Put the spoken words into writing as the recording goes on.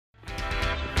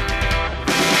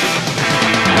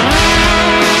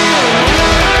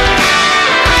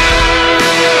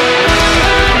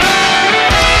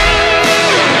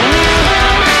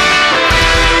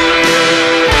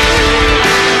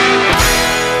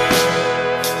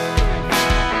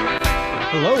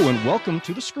and welcome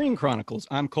to the Screen Chronicles.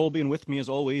 I'm Colby, and with me as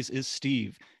always is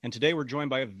Steve. And today we're joined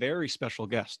by a very special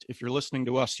guest. If you're listening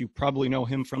to us, you probably know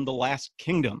him from The Last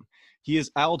Kingdom. He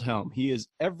is Aldhelm. He is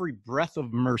every breath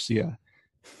of Mercia.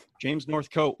 James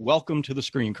Northcote, welcome to the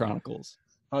Screen Chronicles.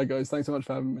 Hi guys, thanks so much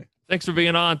for having me. Thanks for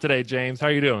being on today, James. How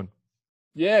are you doing?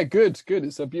 Yeah, good.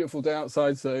 It's a beautiful day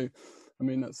outside, so I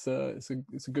mean it's a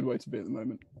good way to be at the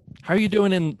moment. How are you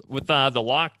doing with the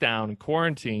lockdown and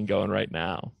quarantine going right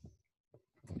now?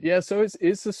 Yeah, so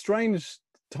it's a strange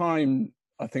time,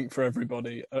 I think, for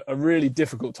everybody. A really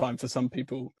difficult time for some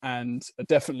people, and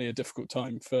definitely a difficult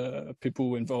time for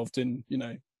people involved in,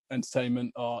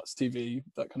 entertainment, arts, TV,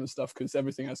 that kind of stuff, because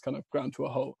everything has kind of ground to a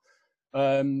halt.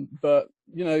 But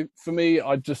for me,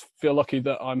 I just feel lucky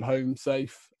that I'm home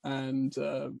safe and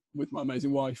with my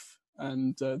amazing wife,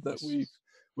 and that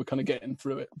we're kind of getting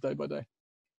through it day by day.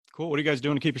 Cool. What are you guys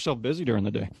doing to keep yourself busy during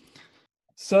the day?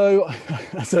 So,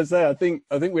 as I say, I think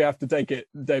we have to take it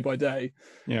day by day.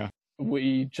 Yeah.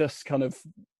 We just kind of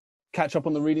catch up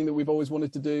on the reading that we've always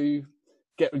wanted to do,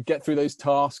 get through those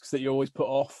tasks that you always put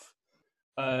off,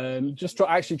 just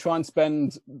try and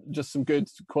spend just some good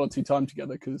quality time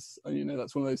together, because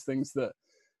that's one of those things that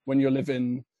when you're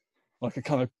living like a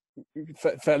kind of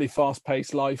fairly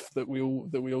fast-paced life that we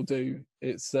all do,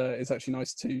 it's actually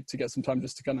nice to get some time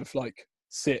just to kind of like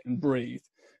sit and breathe.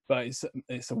 But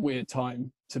it's a weird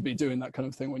time to be doing that kind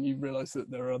of thing when you realize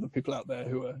that there are other people out there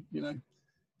who are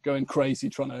going crazy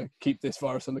trying to keep this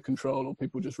virus under control, or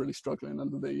people just really struggling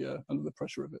under the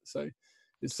pressure of it. So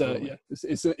it's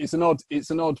it's an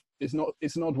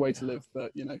odd way to live,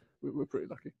 but we're pretty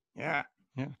lucky. Yeah.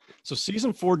 So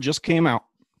season 4 just came out,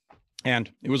 and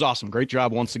it was awesome. Great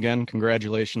job once again.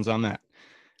 Congratulations on that.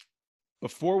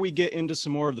 Before we get into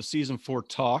some more of the season 4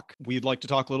 talk, we'd like to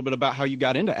talk a little bit about how you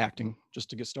got into acting,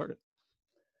 just to get started.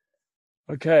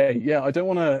 Okay, yeah, I don't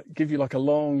want to give you like a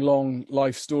long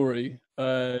life story,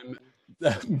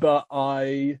 but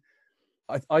I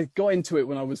got into it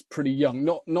when I was pretty young.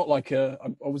 Not like I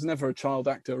was never a child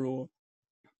actor or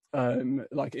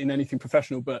like in anything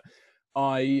professional, but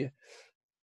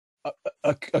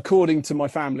according to my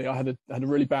family, I had a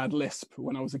really bad lisp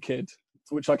when I was a kid,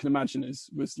 which I can imagine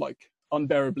was like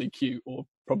unbearably cute, or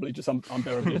probably just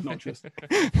unbearably obnoxious.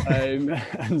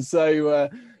 And so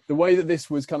the way that this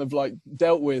was kind of like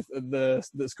dealt with at the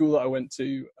school that I went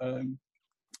to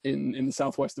in the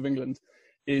southwest of England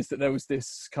is that there was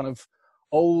this kind of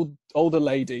older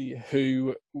lady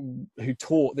who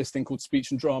taught this thing called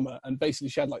speech and drama, and basically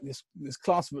she had like this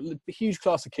class of a huge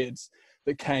class of kids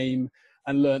that came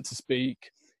and learned to speak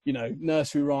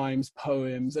nursery rhymes,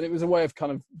 poems, and it was a way of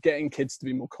kind of getting kids to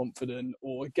be more confident,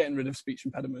 or getting rid of speech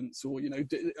impediments, or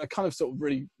a kind of sort of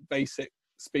really basic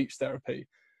speech therapy.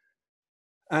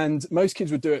 And most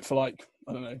kids would do it for like,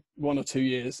 I don't know, 1 or 2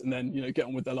 years, and then get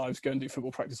on with their lives, go and do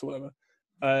football practice or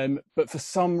whatever. But for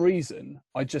some reason,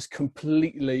 I just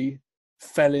completely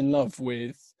fell in love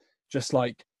with just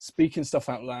like speaking stuff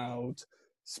out loud,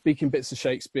 speaking bits of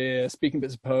Shakespeare, speaking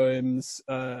bits of poems,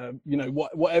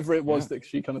 whatever it was that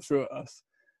she kind of threw at us.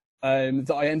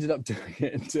 That I ended up doing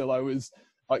it until I was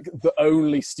like the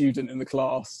only student in the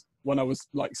class when I was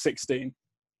like 16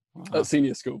 at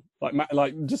senior school,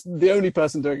 like just the only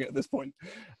person doing it at this point.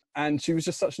 And she was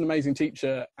just such an amazing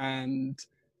teacher, and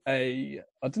a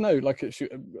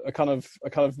kind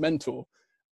of mentor.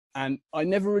 And I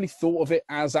never really thought of it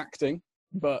as acting,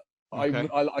 but okay.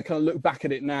 I kind of look back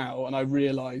at it now, and I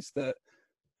realize that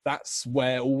that's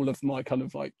where all of my kind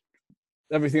of like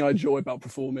everything I enjoy about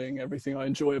performing, everything I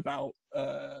enjoy about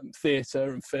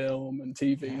theatre and film and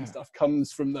TV and stuff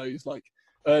comes from those like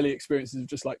early experiences of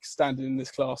just like standing in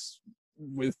this class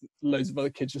with loads of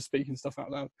other kids just speaking stuff out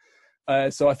loud.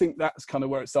 So I think that's kind of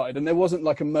where it started. And there wasn't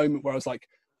like a moment where I was like,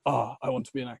 I want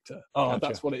to be an actor. Gotcha.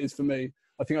 That's what it is for me.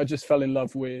 I think I just fell in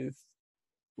love with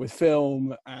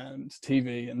film and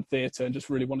TV and theatre, and just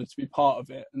really wanted to be part of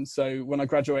it. And so when I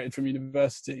graduated from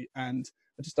university, and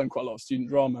I just done quite a lot of student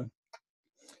drama,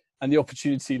 and the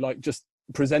opportunity like just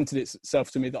presented itself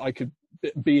to me that I could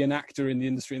be an actor in the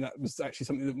industry, and that was actually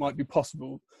something that might be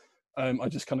possible. I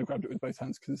just kind of grabbed it with both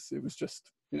hands, because it was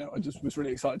just, I just was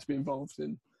really excited to be involved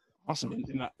in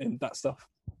that stuff.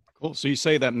 Cool. So you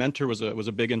say that mentor was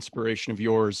a big inspiration of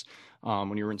yours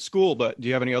when you were in school, but do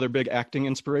you have any other big acting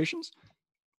inspirations?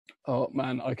 Oh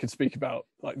man, I could speak about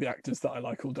like the actors that I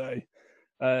like all day.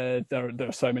 There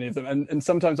are so many of them, and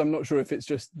sometimes I'm not sure if it's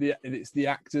just the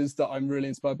actors that I'm really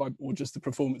inspired by, or just the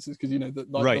performances, because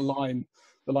the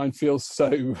line feels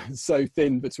so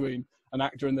thin between an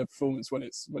actor and their performance when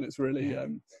it's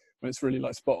really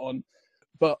like spot on.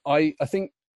 But I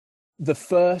think the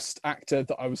first actor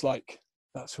that I was like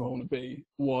that's who I want to be,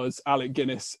 was Alec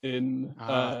Guinness in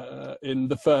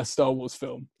the first Star Wars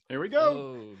film. Here we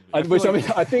go. I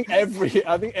think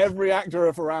every actor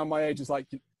of around my age is like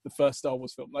the first Star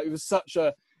Wars film. Like it was such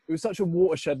a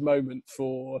watershed moment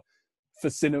for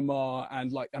cinema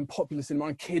and popular cinema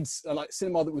and kids, and like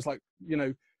cinema that was like, you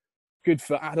know, good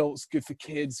for adults, good for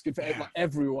kids, good for like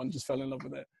everyone just fell in love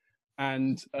with it.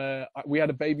 And we had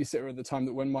a babysitter at the time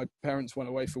that when my parents went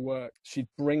away for work, she'd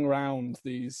bring round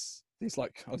these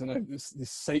like, I don't know, this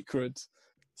sacred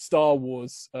Star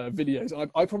Wars videos.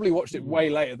 And I probably watched it way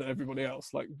later than everybody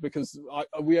else, like, because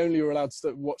we only were allowed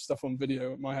to watch stuff on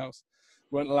video at my house.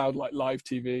 We weren't allowed like live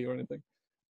TV or anything.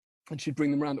 And she'd bring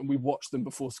them around and we watched them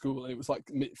before school. And it was like,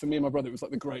 for me and my brother, it was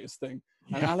like the greatest thing.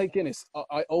 Yeah. And Alec Guinness,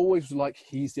 I always was like,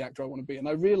 he's the actor I want to be. And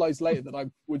I realized later that I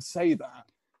would say that,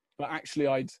 but actually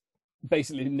I'd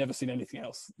basically never seen anything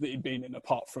else that he'd been in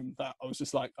apart from that. I was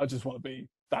just like, I just want to be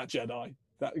that Jedi,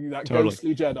 that totally.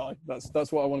 Ghostly Jedi.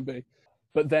 That's what I want to be.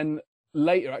 But then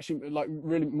later, actually, like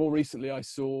really more recently, I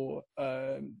saw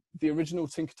the original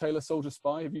Tinker Tailor Soldier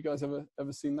Spy. Have you guys ever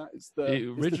seen that? It's the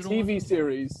TV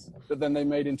series that then they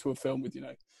made into a film with, you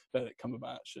know, Benedict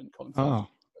Cumberbatch and Colin Farrell.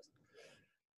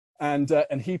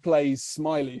 And he plays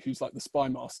Smiley, who's like the spy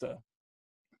master,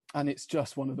 and it's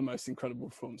just one of the most incredible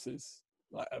performances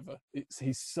like ever.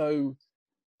 He's so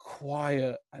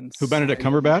quiet and Benedict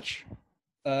Cumberbatch?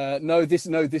 No, this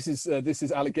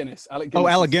is Alec Guinness. Alec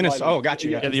Guinness. Smiley. Oh, gotcha.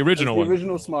 Yeah, the original one. The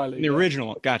original Smiley. The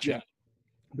original. Gotcha. Yeah.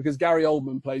 Because Gary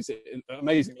Oldman plays it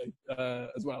amazingly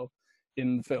as well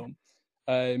in the film.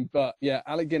 But yeah,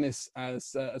 Alec Guinness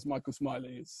as Michael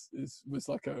Smiley was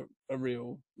like a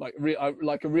real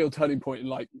turning point in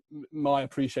like my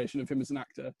appreciation of him as an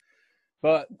actor.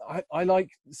 But I like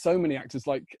so many actors.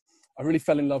 Like I really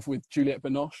fell in love with Juliette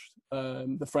Binoche,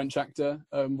 the French actor.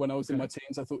 When I was in my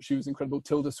teens, I thought she was incredible.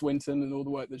 Tilda Swinton and all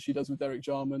the work that she does with Derek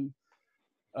Jarman.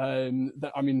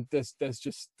 There's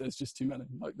just too many.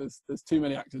 Like there's too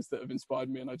many actors that have inspired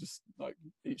me, and I just like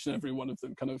each and every one of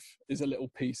them kind of is a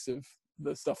little piece of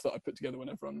the stuff that I put together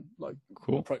whenever I'm like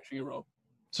approaching a role.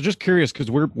 So just curious, because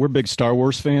we're big Star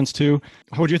Wars fans too.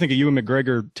 How would you think of Ewan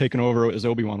McGregor taking over as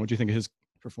Obi-Wan? What do you think of his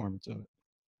performance of it?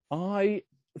 I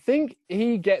think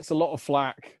he gets a lot of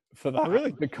flack for that. Oh,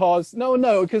 really? Because you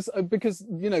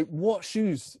know what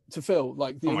shoes to fill,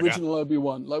 like the original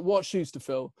Obi-Wan, like what shoes to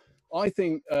fill. I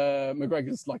think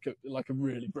McGregor's like a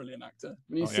really brilliant actor.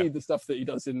 When you see the stuff that he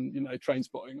does in, you know,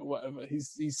 Trainspotting or whatever,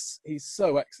 he's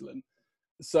so excellent.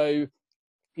 So,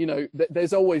 you know,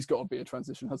 there's always got to be a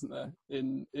transition, hasn't there,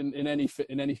 in any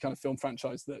kind of film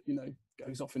franchise that, you know,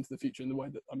 goes off into the future in the way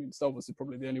that, I mean, Star Wars is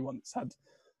probably the only one that's had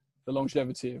the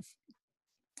longevity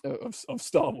of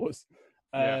Star Wars.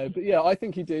 But yeah, I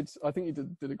think he did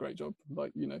a great job.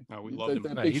 Like, you know, we love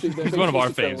him. He's one of our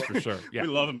faves for sure. Yeah, we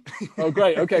love him. Oh,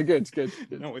 great. Okay, good.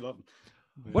 No, we love him.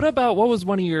 What was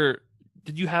one of your?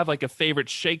 Did you have like a favorite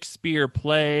Shakespeare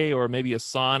play or maybe a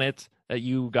sonnet that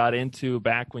you got into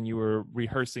back when you were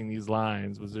rehearsing these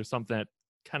lines? Was there something that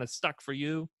kind of stuck for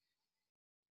you?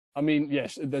 I mean,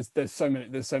 yes, there's so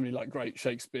many like great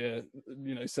Shakespeare,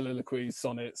 you know, soliloquies,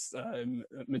 sonnets,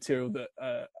 material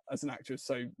that as an actor is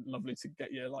so lovely to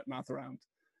get your like mouth around.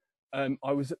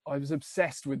 I was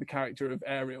obsessed with the character of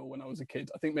Ariel when I was a kid.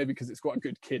 I think maybe because it's quite a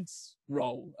good kid's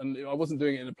role, and I wasn't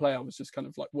doing it in a play. I was just kind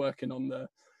of like working on the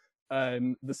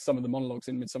some of the monologues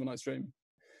in Midsummer Night's Dream.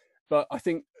 But I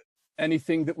think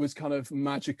anything that was kind of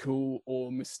magical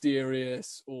or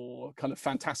mysterious or kind of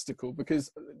fantastical, because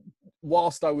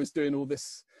whilst I was doing all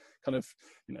this kind of,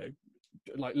 you know,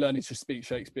 like learning to speak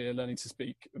Shakespeare, learning to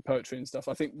speak poetry and stuff,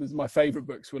 I think my favorite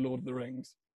books were Lord of the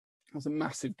Rings. I was a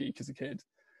massive geek as a kid,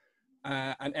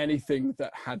 and anything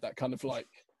that had that kind of like,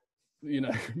 you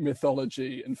know,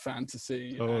 mythology and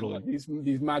fantasy, totally. And like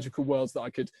these magical worlds that I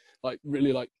could like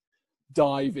really like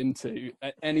dive into,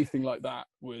 anything like that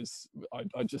was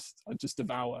I just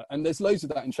devour. And there's loads of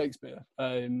that in Shakespeare.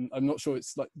 I'm not sure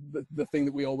it's like the thing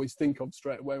that we always think of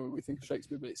straight away when we think of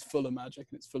Shakespeare, but it's full of magic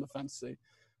and it's full of fantasy,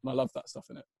 and I love that stuff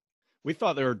in it. We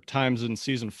thought there were times in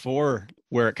season 4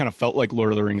 where it kind of felt like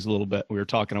Lord of the Rings a little bit. We were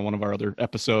talking on one of our other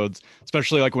episodes,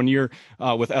 especially like when you're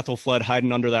with Ethelflaed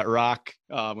hiding under that rock,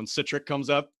 when Citric comes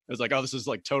up. It was like, oh, this is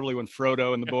like totally when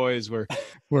Frodo and the boys were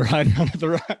hiding under the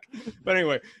rock. But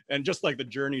anyway, and just like the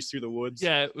journeys through the woods.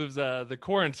 Yeah, it was the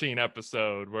quarantine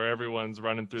episode where everyone's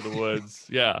running through the woods.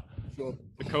 Yeah. Sure.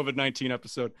 The COVID-19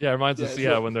 episode. Yeah, it reminds us,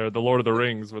 when they're the Lord of the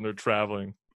Rings, when they're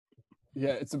traveling.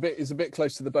 Yeah, it's a bit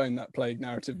close to the bone, that plague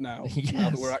narrative now. Yes. Now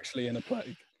that we're actually in a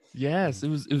plague. Yes, it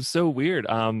was so weird.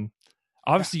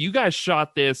 Obviously you guys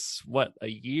shot this a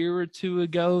year or two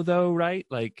ago though, right?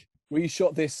 Like we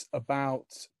shot this about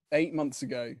 8 months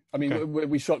ago. I mean, Okay.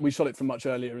 we shot it from much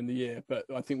earlier in the year, but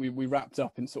I think we wrapped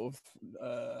up in sort of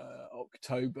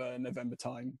October, November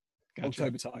time, Gotcha.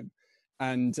 October time,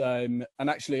 and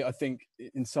actually, I think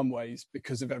in some ways,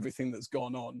 because of everything that's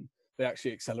gone on, they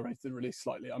actually accelerated the release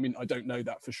slightly. I mean, I don't know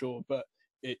that for sure, but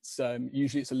it's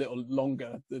usually it's a little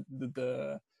longer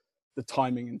the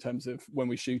timing in terms of when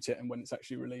we shoot it and when it's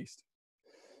actually released.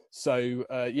 So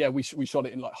yeah, we shot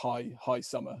it in like high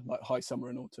summer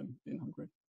and autumn in Hungary.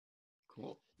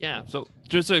 Cool. Yeah. So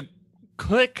just a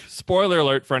quick spoiler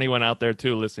alert for anyone out there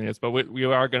too listening to this, but we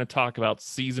are going to talk about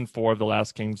season 4 of The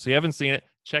Last Kingdom. So you haven't seen it,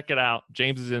 check it out.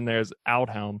 James is in there as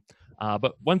Aldhelm.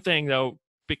 But one thing though,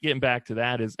 getting back to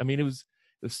that is, I mean, it was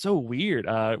so weird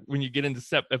when you get into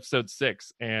episode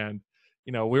 6, and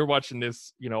we were watching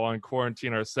this, on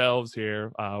quarantine ourselves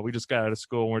here. We just got out of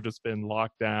school and we're just been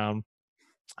locked down.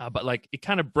 But like it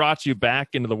kind of brought you back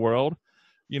into the world,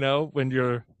 when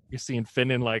you're seeing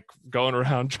Finnan like going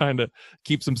around trying to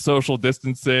keep some social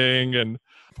distancing and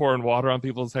pouring water on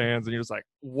people's hands, and you're just like,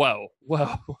 whoa.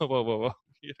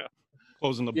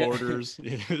 Closing the borders.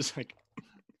 It was like,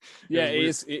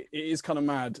 it is kind of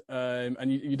mad,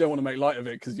 and you don't want to make light of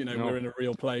it because No. we're in a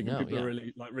real plague and No, people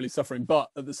yeah. are really suffering. But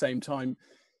at the same time,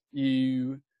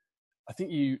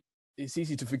 it's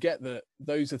easy to forget that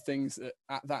those are things that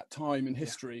at that time in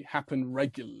history happen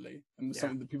regularly, and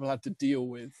something that people had to deal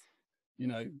with,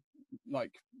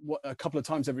 like a couple of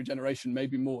times every generation,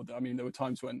 maybe more. I mean, there were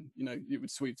times when it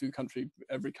would sweep through the country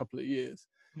every couple of years.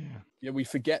 Yeah, we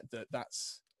forget that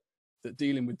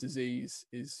dealing with disease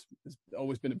has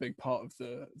always been a big part of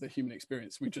the human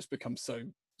experience. We've just become so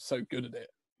good at it,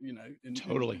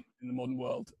 Totally. in the modern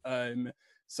world.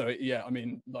 So yeah, I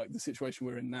mean, like the situation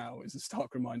we're in now is a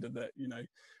stark reminder that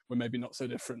we're maybe not so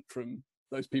different from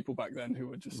those people back then who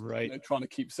were just trying to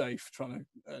keep safe, trying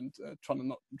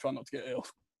not to get ill.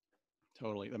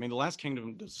 Totally. I mean, The Last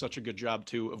Kingdom does such a good job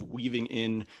too of weaving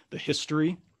in the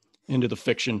history into the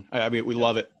fiction. I mean, we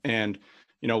love it. And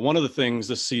one of the things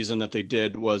this season that they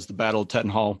did was the Battle of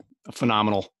Tettenhall.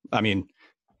 Phenomenal. I mean,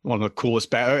 one of the coolest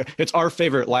it's our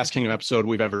favorite Last Kingdom episode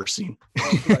we've ever seen.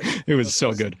 It was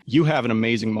so good. You have an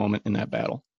amazing moment in that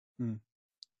battle.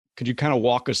 Could you kind of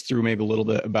walk us through maybe a little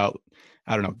bit about,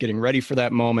 I don't know, getting ready for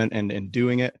that moment and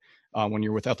doing it when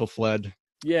you're with Ethelfled?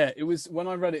 Yeah, it was when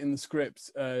I read it in the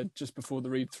script just before the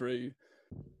read through.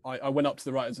 I went up to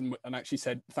the writers and actually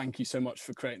said, thank you so much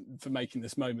for making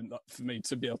this moment for me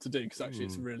to be able to do, because actually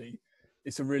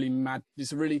it's a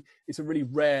really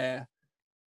rare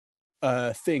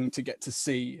thing to get to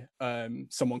see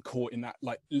someone caught in that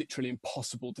like literally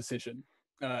impossible decision,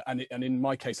 and in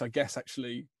my case, I guess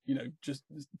actually just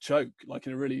choke like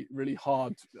in a really really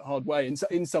hard way.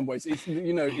 In some ways, it's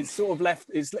it's sort of left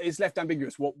it's left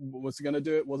ambiguous. What was I going to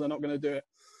do it? Was I not going to do it?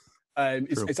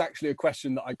 It's actually a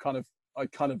question that I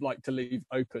kind of like to leave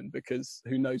open, because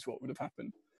who knows what would have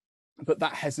happened. But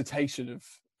that hesitation of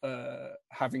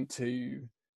having to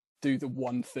do the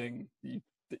one thing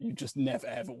that you just never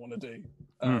ever want to do,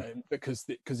 because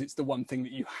it's the one thing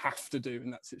that you have to do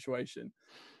in that situation.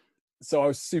 So I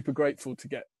was super grateful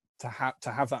to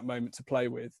have that moment to play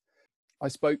with. I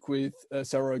spoke with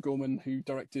Sarah O'Gorman, who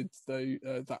directed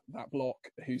that block,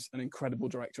 who's an incredible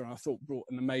director, and I thought brought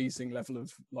an amazing level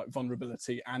of like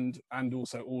vulnerability and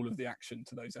also all of the action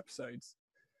to those episodes.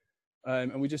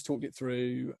 And we just talked it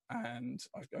through, and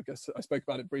I guess I spoke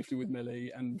about it briefly with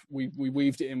Millie, and we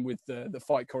weaved it in with the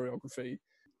fight choreography.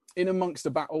 In amongst a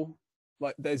battle,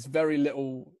 like there's very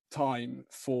little time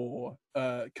for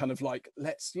kind of like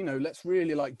let's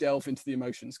really like delve into the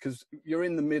emotions, because you're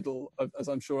in the middle of, as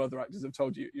I'm sure other actors have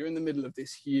told you, you're in the middle of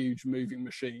this huge moving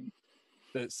machine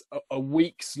that's a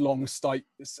weeks long fight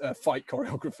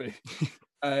choreography.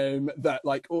 That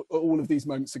like all of these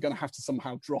moments are going to have to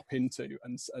somehow drop into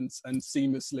and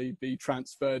seamlessly be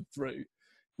transferred through,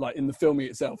 like in the filming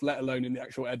itself, let alone in the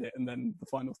actual edit and then the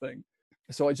final thing.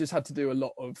 So I just had to do a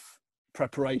lot of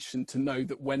preparation to know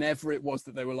that whenever it was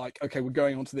that they were like, okay, we're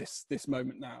going on to this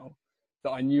moment now,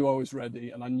 that I knew I was ready,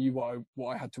 and I knew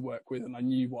what I had to work with, and I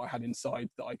knew what I had inside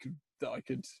that I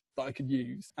could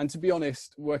use. And to be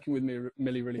honest, working with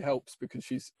Millie really helps, because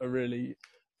she's a really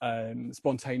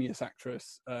spontaneous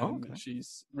actress.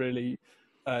 She's really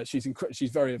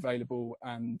she's very available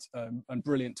and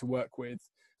brilliant to work with,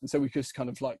 and so we just kind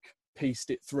of like pieced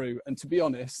it through. And to be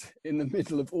honest, in the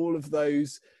middle of all of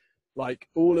those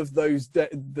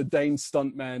the Dane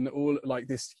stuntmen, all like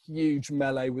this huge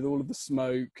melee with all of the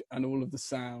smoke and all of the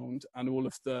sound and all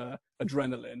of the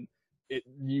adrenaline,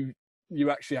 you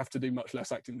actually have to do much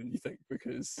less acting than you think,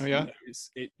 because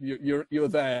you're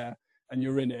there and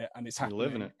you're in it and it's happening. You're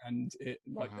living it. And it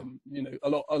like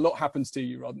a lot happens to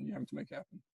you rather than you having to make it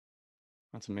happen.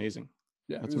 That's amazing.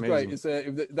 Yeah, That's it was amazing.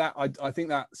 great. I think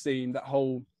that scene, that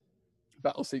whole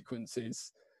battle sequence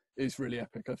is really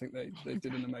epic. I think they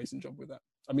did an amazing job with that.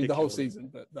 I mean, They the whole killed it.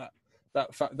 season, but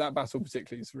that battle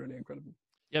particularly is really incredible.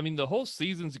 Yeah, I mean, the whole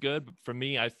season's good, but for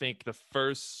me, I think the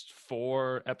first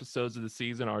 4 episodes of the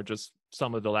season are just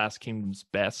some of The Last Kingdom's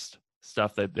best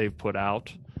stuff that they've put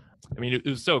out. I mean, it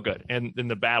was so good, and then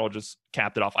the battle just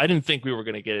capped it off. I didn't think we were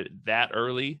going to get it that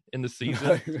early in the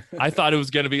season. I thought it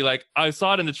was going to be like, I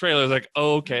saw it in the trailer. I was like,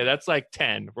 oh, okay, that's like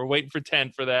 10. We're waiting for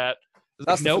 10 for that.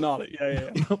 That's like, the finale.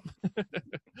 Yeah.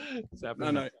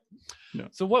 No.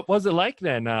 So what was it like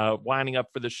then, winding up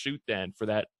for the shoot then, for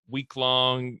that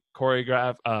week-long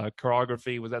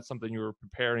choreography? Was that something you were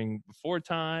preparing before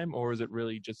time, or was it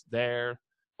really just there?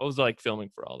 What was it like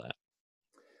filming for all that?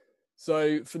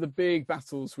 So for the big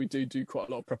battles, we do quite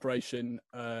a lot of preparation.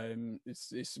 I mean,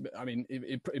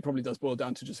 it probably does boil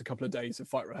down to just a couple of days of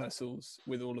fight rehearsals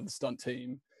with all of the stunt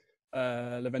team.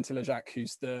 Levente Lejac,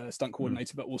 who's the stunt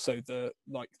coordinator, but also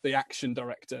the action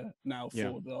director now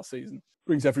for the last season,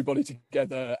 brings everybody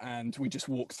together, and we just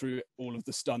walk through all of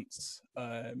the stunts.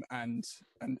 And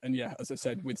yeah, as I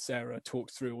said, with Sarah,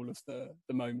 talked through all of the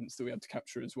moments that we had to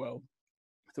capture as well,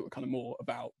 that were kind of more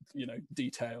about, you know,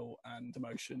 detail and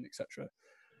emotion, etc.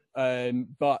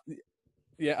 But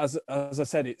yeah, as I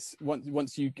said, it's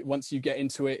once you get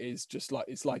into it,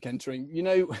 it's like entering, you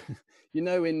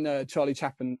know, in Charlie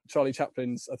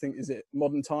Chaplin's, I think, is it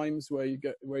Modern Times, where you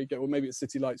go, or maybe it's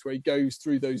City Lights, where he goes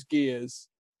through those gears.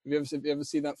 Have you ever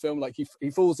seen that film? Like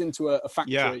he falls into a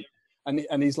factory,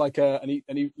 and he's like and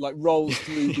he like rolls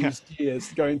through these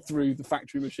gears going through the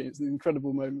factory machine. It's an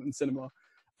incredible moment in cinema.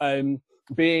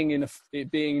 Being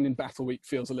in Battle Week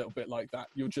feels a little bit like that.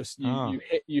 You're just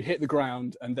you hit the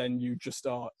ground, and then you just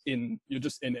start in. You're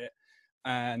just in it,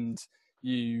 and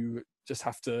you just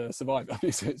have to survive. I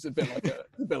mean, it's a bit like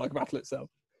a battle itself.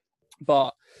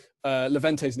 But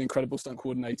Levente is an incredible stunt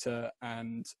coordinator,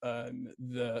 and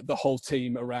the whole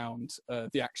team around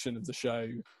the action of the show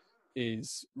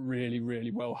is really,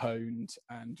 really well honed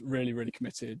and really, really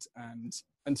committed.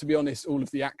 And to be honest, all of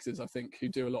the actors, I think, who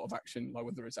do a lot of action, like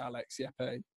whether it's Alex,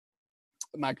 Jeppe,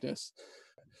 Magnus,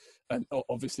 and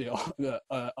obviously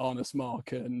Arnus,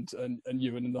 Mark, and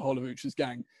Ewan and the whole of Ucha's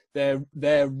gang,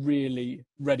 they're really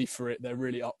ready for it. They're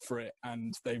really up for it,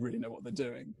 and they really know what they're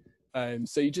doing.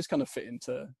 So you just kind of fit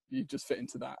into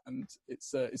that, and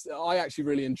it's I actually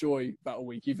really enjoy Battle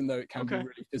Week, even though it can be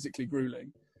really physically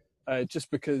grueling, just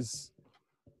because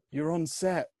you're on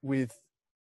set with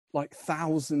like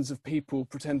thousands of people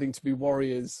pretending to be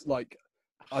warriors, like,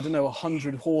 I don't know,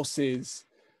 100 horses,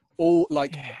 all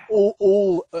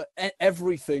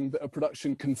everything that a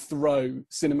production can throw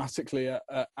cinematically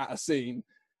at a scene,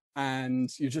 and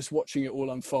you're just watching it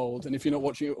all unfold. And if you're not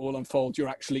watching it all unfold, you're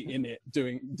actually in it,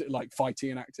 doing like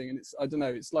fighting and acting. And it's, I don't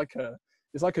know, it's like a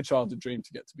childhood dream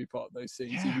to get to be part of those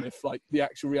scenes, even if like the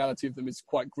actual reality of them is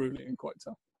quite grueling and quite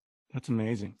tough. That's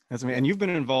amazing. That's amazing. And you've been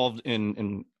involved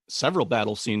in several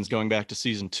battle scenes going back to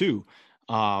season 2.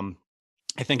 I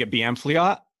think at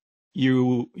Biamfliot,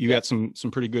 you got some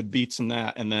pretty good beats in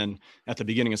that. And then at the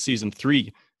beginning of season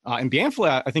 3, in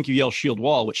Biamfliot, I think you yell shield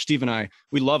wall, which Steve and I,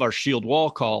 we love our shield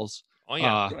wall calls. Oh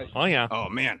yeah. Oh yeah. Oh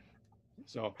man.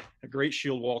 So a great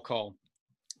shield wall call.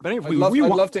 But anyway, I'd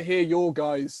love to hear your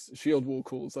guys' shield wall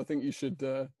calls. I think you should.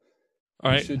 All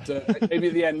right. Maybe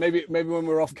at the end, maybe when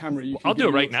we're off camera. I'll do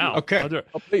it right now. Okay. I'll do it.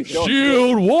 Oh, please,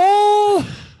 shield wall.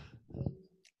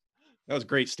 That was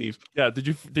great, Steve. Yeah.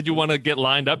 Did you want to get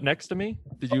lined up next to me?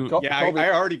 Did you? I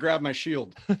already grabbed my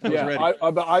shield. I was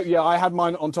ready. I had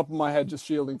mine on top of my head, just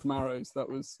shielding from arrows. That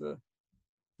was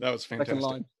fantastic. Second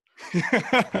line.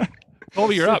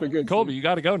 Colby, you're up. Good, Colby, you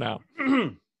got to go now.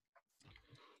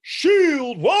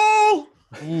 Shield wall.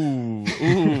 Ooh.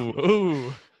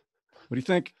 What do you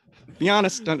think? Be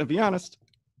honest. Be honest.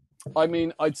 I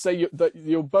mean, I'd say that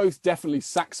you're both definitely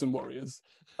Saxon warriors,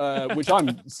 which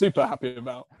I'm super happy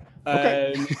about.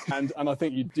 And I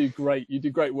think you do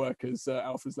great work as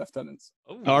Alpha's lieutenants.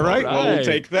 All right, well, we'll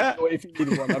take that. Or if you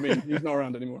needed one. I mean, he's not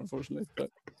around anymore, unfortunately. But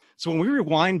so when we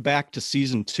rewind back to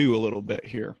season 2 a little bit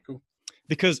here, cool.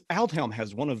 Because Aldhelm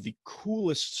has one of the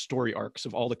coolest story arcs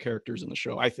of all the characters in the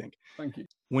show, I think. Thank you.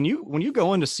 When you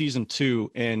go into season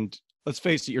 2, and let's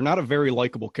face it, you're not a very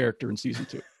likable character in season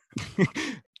 2.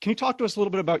 Can you talk to us a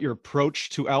little bit about your approach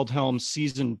to Aldhelm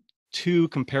season 2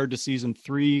 compared to season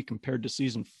 3, compared to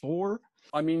season 4?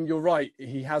 I mean, you're right.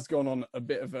 He has gone on a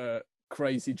bit of a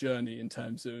crazy journey in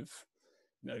terms of,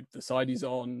 you know, the side he's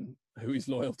on, who he's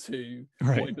loyal to,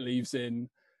 what he believes in.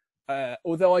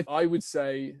 Although I would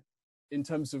say, in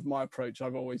terms of my approach,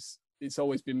 I've always it's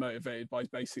always been motivated by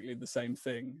basically the same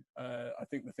thing. I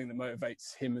think the thing that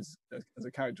motivates him as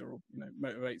a character, or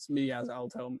motivates me as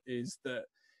Aldhelm, is that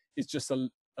it's just a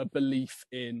belief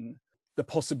in the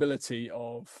possibility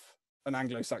of an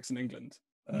Anglo-Saxon England.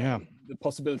 The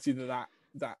possibility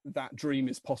that dream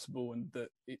is possible, and that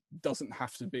it doesn't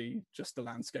have to be just a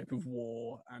landscape of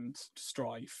war and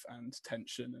strife and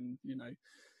tension and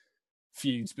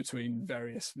feuds between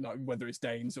various, like whether it's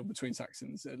Danes or between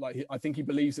Saxons. Like I think he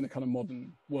believes in a kind of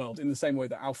modern world in the same way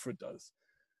that Alfred does.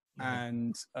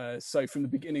 And so from the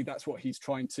beginning, that's what he's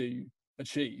trying to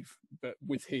achieve, but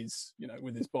with his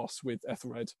boss, with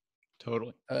Ethelred,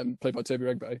 totally played by Toby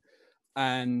Regbo.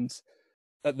 And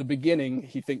at the beginning,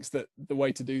 he thinks that the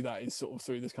way to do that is sort of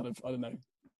through this kind of, I don't know,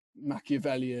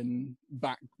 Machiavellian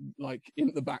like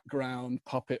in the background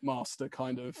puppet master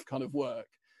kind of work.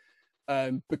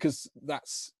 Because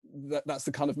that's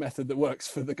the kind of method that works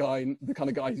for the kind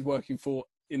of guy he's working for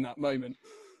in that moment.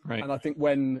 Right. And I think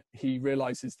when he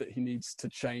realizes that he needs to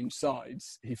change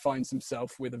sides, he finds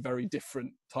himself with a very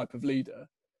different type of leader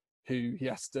who he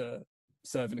has to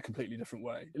serve in a completely different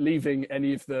way. Leaving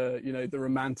any of the the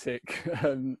romantic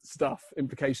stuff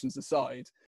implications aside,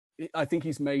 I think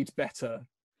he's made better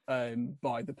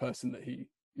by the person that he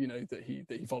that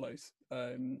he follows,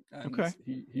 and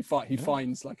he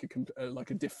finds like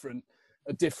a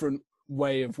different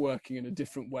way of working and a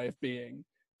different way of being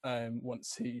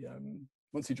once he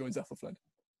joins Ethelfled.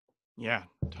 Yeah,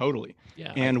 totally.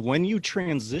 Yeah. And when you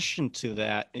transition to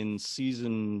that in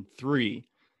season 3,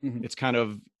 it's kind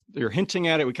of, you're hinting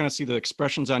at it. We kind of see the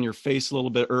expressions on your face a little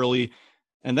bit early,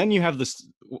 and then you have this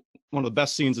one of the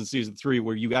best scenes in season 3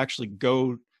 where you actually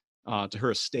go to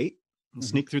her estate and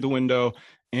sneak through the window.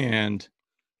 And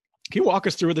can you walk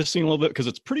us through this scene a little bit, because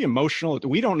it's pretty emotional.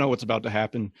 We don't know what's about to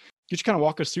happen. Could you just kind of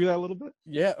walk us through that a little bit?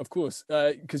 Yeah, of course.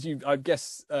 Because I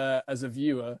guess as a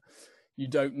viewer, you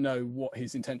don't know what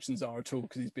his intentions are at all,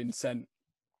 because he's been sent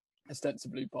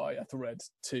ostensibly by Ethelred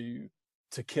to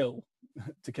kill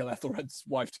Ethelred's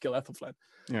wife, to kill Ethelfled.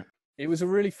 Yeah, it was a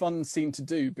really fun scene to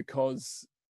do, because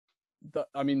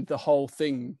the whole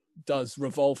thing does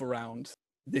revolve around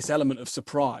this element of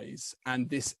surprise and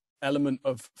this element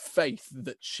of faith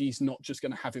that she's not just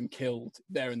going to have him killed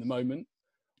there in the moment,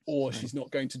 or she's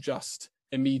not going to just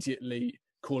immediately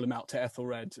call him out to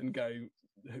Ethelred and go,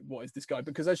 what is this guy?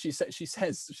 Because as she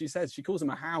calls him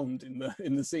a hound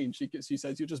in the scene. She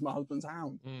says, "You're just my husband's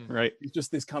hound." Right. He's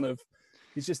just this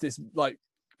like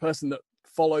person that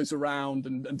follows around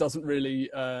and doesn't really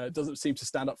doesn't seem to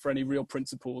stand up for any real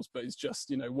principles, but is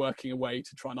just working away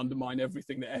to try and undermine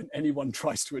everything that anyone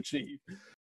tries to achieve.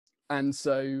 And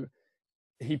so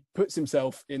he puts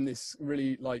himself in this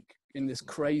really in this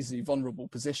crazy vulnerable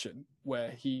position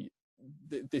where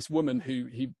this woman who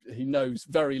he knows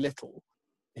very little,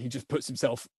 he just puts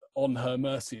himself on her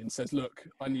mercy and says, "Look,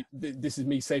 this is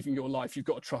me saving your life. You've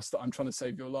got to trust that I'm trying to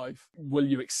save your life. Will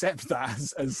you accept that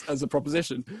as a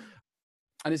proposition?"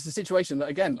 And it's a situation that,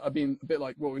 again, I've been a bit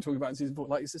like what we were talking about in season 4.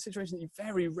 Like, it's a situation that you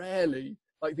very rarely,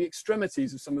 like the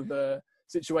extremities of some of the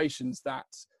situations that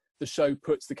the show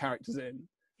puts the characters in.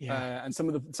 Yeah. And some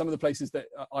of the places that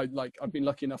I've been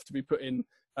lucky enough to be put in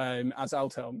as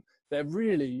Aldhelm, they're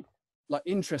really like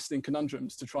interesting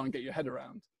conundrums to try and get your head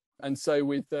around. And so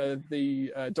with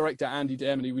the director Andy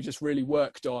Diamond, we just really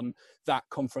worked on that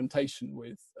confrontation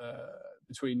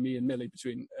between me and Millie,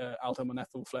 between Aldhelm and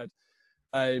Ethelfled,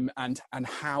 and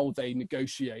how they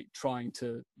negotiate, trying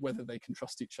to, whether they can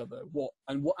trust each other,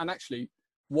 and actually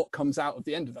what comes out of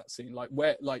the end of that scene,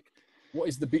 what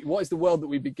is the world that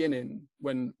we begin in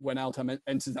when Aldhelm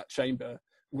enters that chamber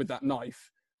with that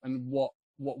knife, and what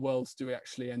worlds do we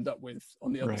actually end up with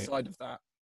on the other side of that?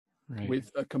 Right.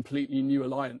 With a completely new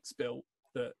alliance built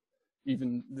that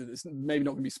it's maybe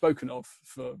not going to be spoken of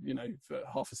for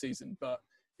half a season, but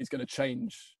is going to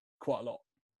change quite a lot.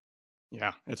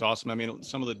 Yeah, it's awesome. I mean,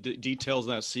 some of the details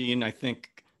in that scene, I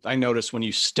think I noticed when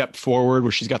you step forward,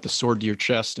 where she's got the sword to your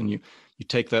chest, and you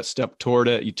take that step toward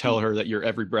it, you tell her that you're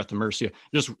every breath of Mercia.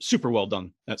 Just super well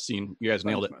done, that scene. You guys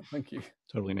nailed it. Man. Thank you.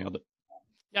 Totally nailed it.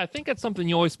 Yeah, I think that's something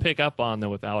you always pick up on, though,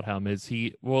 with Aldhelm, is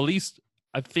at least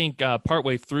I think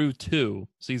partway through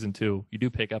season 2, you do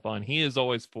pick up on he is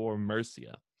always for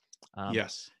Mercia.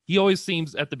 Yes. He always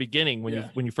seems at the beginning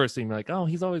when you first see him, like, oh,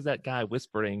 he's always that guy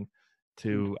whispering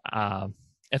to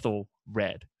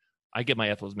Ethelred. I get my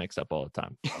Ethels mixed up all the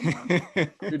time.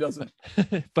 Who doesn't?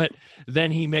 But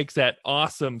then he makes that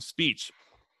awesome speech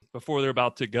before they're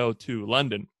about to go to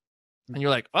London. And you're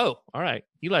like, oh, all right.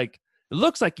 It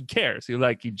looks like he cares.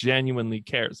 He genuinely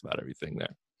cares about everything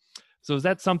there. So is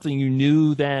that something you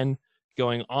knew then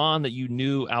going on, that you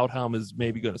knew Aldhelm is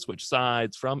maybe going to switch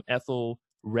sides from Ethel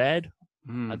red.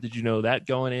 Hmm. Did you know that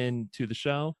going into the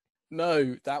show?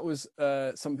 No, that was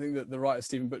something that the writer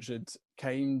Stephen Butchard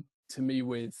came to me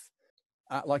with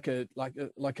at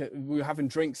we were having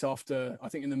drinks after, I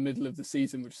think in the middle of the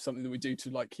season, which is something that we do to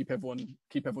like keep everyone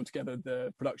together.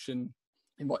 The production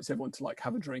invites everyone to like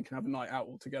have a drink and have a night out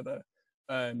all together.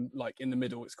 Like in the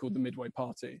middle, it's called the midway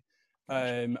party.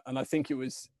 And I think it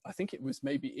was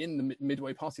maybe in the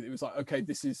midway party that it was like, okay,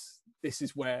 this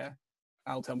is where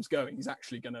Aldhelm's going. He's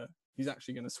actually gonna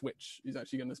switch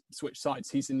sides.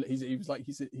 He's in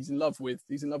love with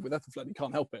Ethelflaed. He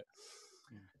can't help it.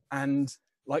 And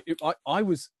like I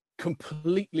was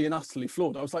completely and utterly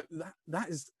floored. I was like, that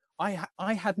is, I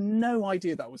had no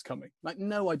idea that was coming. Like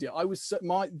no idea. I was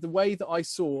the way that I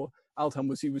saw Aldhelm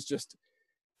was he was just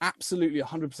absolutely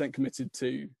 100% committed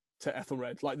to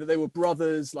Ethelred. Like that they were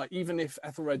brothers. Like even if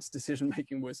Ethelred's decision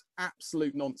making was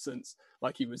absolute nonsense,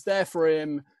 like he was there for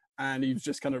him. And he was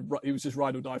just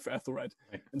ride or die for Ethelred.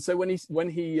 Right. And so when he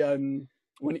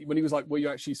was like, "Were you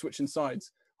actually switching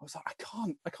sides?" I was like,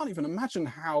 I can't even imagine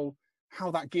how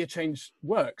that gear change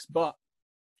works. But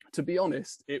to be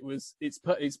honest, it's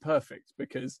perfect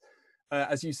because,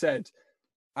 as you said,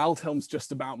 Aldhelm's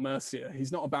just about Mercia.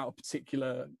 He's not about a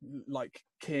particular like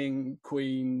king,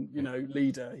 queen,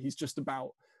 leader. He's just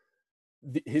about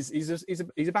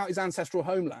he's about his ancestral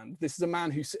homeland. This is a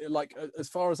man who, like, as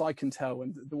far as I can tell,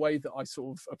 and the way that I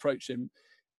sort of approach him,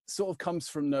 sort of comes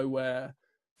from nowhere,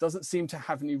 doesn't seem to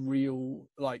have any real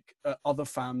like other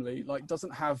family, like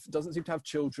doesn't seem to have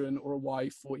children or a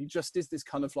wife, or he just is this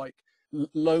kind of like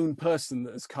lone person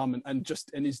that has come and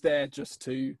is there just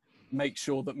to make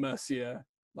sure that Mercia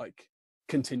like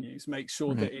continues, make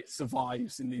sure that it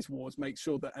survives in these wars, make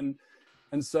sure that and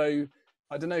so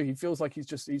I don't know, he feels like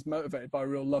he's motivated by a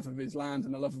real love of his land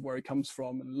and a love of where he comes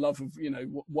from and love of,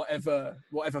 whatever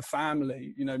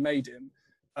family, made him.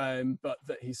 But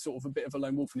that he's sort of a bit of a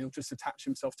lone wolf and he'll just attach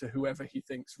himself to whoever he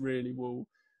thinks really will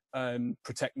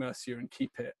protect Mercia and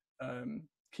keep it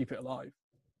alive.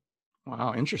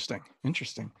 Wow,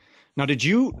 interesting. Now, did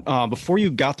you, before you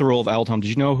got the role of Aldhelm, did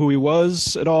you know who he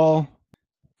was at all?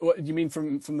 What do you mean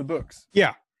from the books?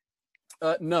 Yeah.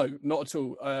 No, not at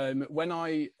all. When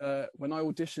I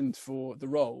auditioned for the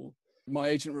role, my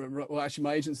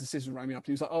agent's assistant rang me up and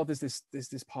he was like, "Oh, there's this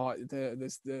part,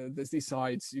 there's these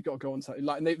sides. You've got to go on side."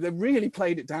 Like, and they really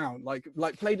played it down, like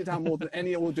played it down more than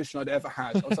any audition I'd ever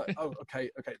had. I was like, "Oh, okay."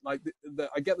 Like,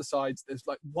 I get the sides. There's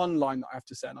like one line that I have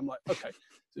to say, and I'm like, "Okay,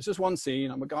 so it's just one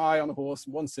scene. I'm a guy on a horse,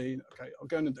 one scene. Okay, I'll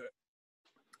go in and do it."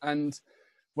 And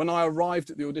when I arrived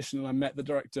at the audition and I met the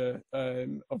director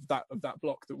of that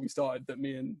block that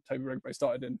me and Toby Redgrave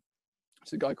started in,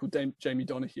 it's a guy called Jamie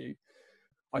Donahue,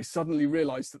 I suddenly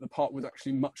realised that the part was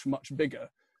actually much, much bigger.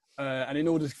 And in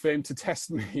order for him to test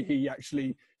me, he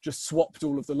actually just swapped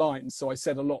all of the lines. So I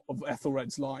said a lot of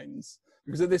Ethelred's lines.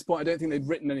 Because at this point, I don't think they'd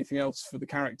written anything else for the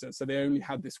character. So they only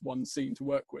had this one scene to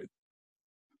work with.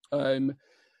 And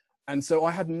so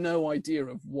I had no idea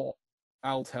of what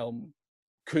Aldhelm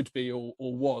could be or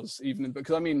was, even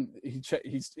because I mean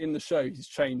he's in the show, he's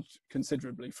changed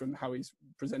considerably from how he's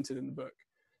presented in the book.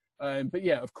 But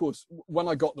yeah, of course, when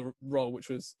I got the role, which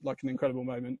was like an incredible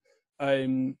moment,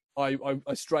 I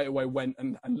straight away went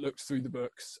and looked through the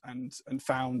books and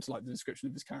found like the description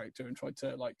of his character and tried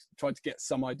to get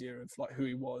some idea of like who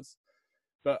he was.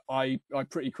 But I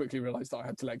pretty quickly realized that I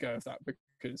had to let go of that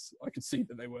because I could see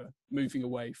that they were moving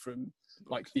away from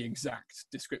like the exact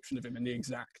description of him and the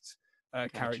exact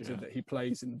character that he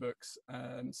plays in the books.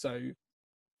 So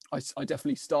I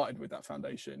definitely started with that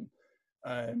foundation.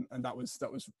 And it was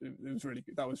really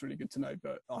good. That was really good to know,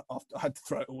 but I had to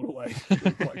throw it all away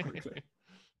quite quickly.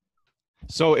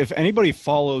 So if anybody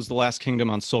follows The Last Kingdom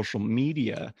on social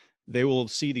media, they will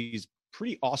see these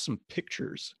pretty awesome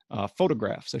pictures,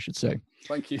 photographs, I should say.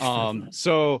 Thank you.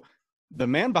 So the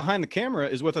man behind the camera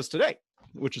is with us today,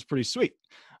 which is pretty sweet.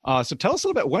 So tell us a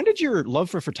little bit, when did your love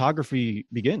for photography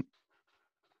begin?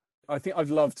 I think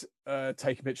I've loved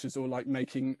taking pictures or like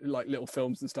making like little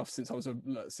films and stuff since I was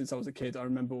a kid. I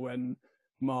remember when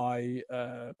my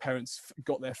parents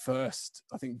got their first,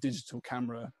 I think, digital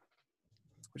camera,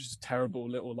 which is a terrible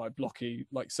little like blocky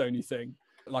like Sony thing.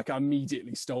 Like I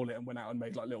immediately stole it and went out and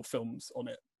made like little films on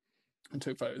it and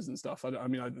took photos and stuff.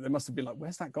 They must have been like,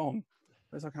 "Where's that gone?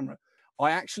 Where's our camera?"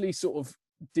 I actually sort of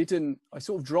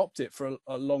dropped it for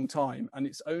a long time, and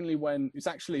it's only when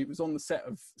it was on the set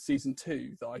of season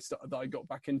 2 that I got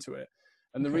back into it.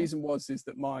 And the reason is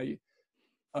that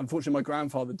unfortunately my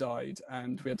grandfather died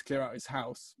and we had to clear out his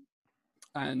house,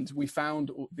 and we found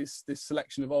this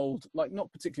selection of old, like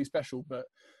not particularly special but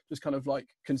just kind of like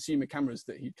consumer cameras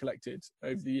that he'd collected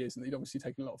over the years and that he'd obviously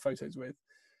taken a lot of photos with.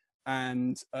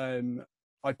 and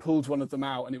I pulled one of them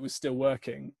out and it was still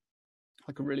working,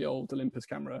 like a really old Olympus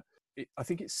camera. I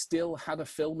think it still had a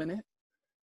film in it.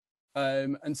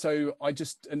 And so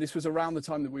and this was around the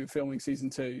time that we were filming season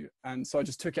 2. And so I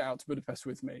just took it out to Budapest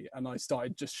with me and I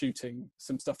started just shooting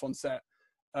some stuff on set.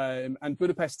 And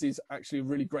Budapest is actually a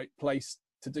really great place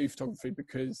to do photography,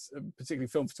 because particularly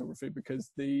film photography,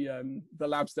 because the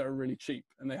labs there are really cheap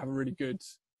and they have a really good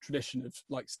tradition of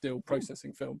like still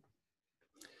processing film.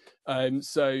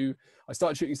 So I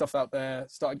started shooting stuff out there,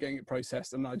 started getting it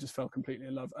processed, and I just fell completely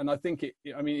in love. And I think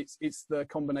it's the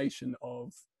combination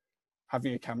of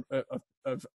having a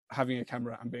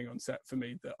camera and being on set for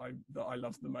me that I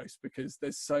love the most, because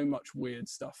there's so much weird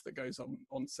stuff that goes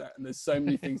on set, and there's so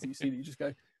many things that you see that you just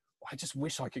go, I just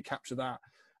wish I could capture that.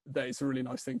 That it's a really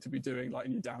nice thing to be doing, like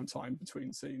in your downtime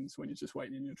between scenes when you're just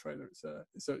waiting in your trailer. It's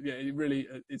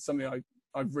something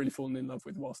I've really fallen in love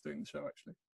with whilst doing the show,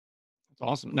 actually. That's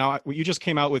awesome. Now, you just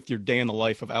came out with your day in the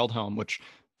life of Aldhelm, which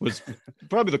was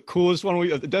probably the coolest one.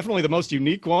 Definitely the most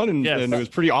unique one, and it was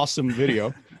pretty awesome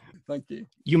video. Thank you.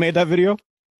 You made that video?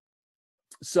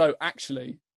 So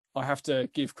actually, I have to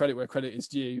give credit where credit is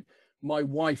due. My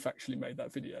wife actually made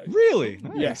that video. Really?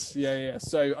 Nice. Yes. Yeah.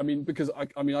 So, I mean, because I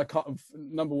can't,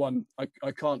 number one,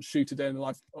 I can't shoot a day in the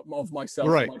life of myself.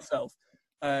 Right.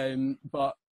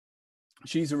 But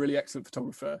she's a really excellent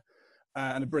photographer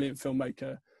and a brilliant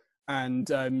filmmaker. And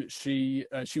she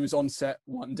was on set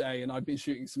one day, and I'd been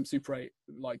shooting some Super 8,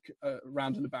 like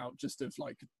round and about, just of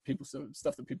like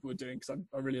stuff that people were doing, because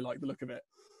I really like the look of it.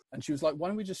 And she was like, why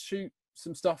don't we just shoot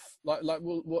some stuff why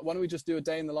don't we just do a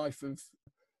day in the life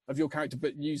of your character,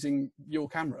 but using your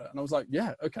camera? And I was like,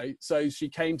 yeah, okay. So she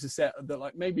came to set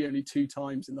like maybe only 2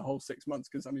 times in the whole 6 months,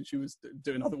 because I mean she was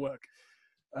doing other work,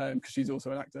 because she's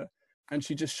also an actor. And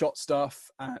she just shot stuff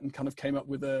and kind of came up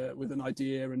with an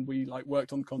idea, and we like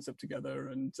worked on the concept together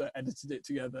and edited it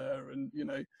together, and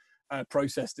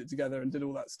processed it together and did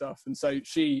all that stuff. And so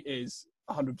she is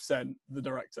 100% the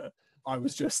director. I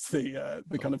was just the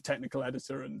kind of technical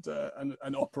editor and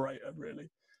operator, really.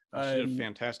 She did a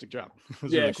fantastic job.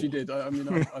 Yeah, really cool. She did.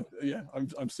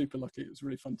 I'm super lucky. It was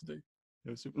really fun to do.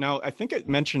 Now, I think it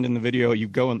mentioned in the video you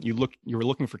were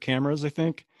looking for cameras, I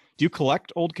think. Do you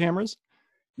collect old cameras?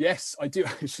 Yes, I do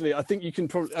actually. I think you can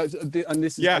probably, and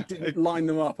this is, I didn't line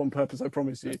them up on purpose, I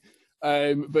promise you.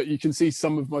 But you can see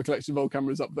some of my collection of old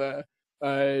cameras up there,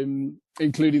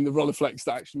 including the Rolleiflex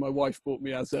that actually my wife bought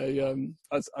me as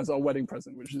our wedding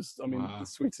present, which is, the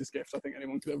sweetest gift I think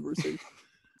anyone could ever receive.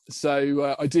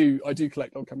 So I do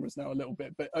collect old cameras now a little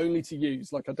bit, but only to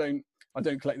use. Like I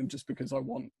don't collect them just because I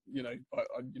want,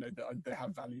 they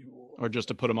have value, or just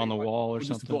to put them on the wall or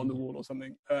something. Just to put on the wall or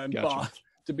something. Gotcha.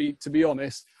 But to be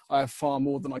honest, I have far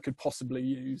more than I could possibly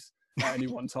use at any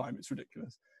one time. It's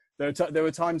ridiculous. There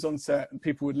were times on set, and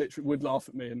people would laugh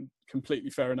at me, and completely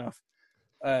fair enough,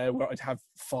 where I'd have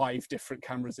 5 different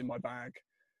cameras in my bag.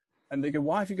 And they go,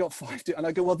 why have you got 5? And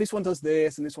I go, well, this one does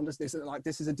this, and this one does this. And like,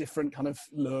 this is a different kind of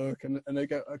look. And they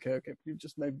go, okay, you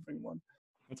just maybe bring one.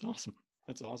 That's awesome.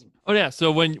 Oh yeah.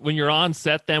 So when you're on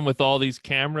set then with all these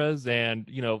cameras, and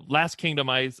Last Kingdom,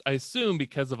 I assume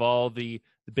because of all the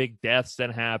big deaths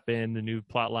that happen, the new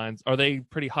plot lines, are they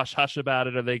pretty hush hush about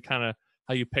it? Are they kind of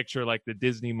how you picture like the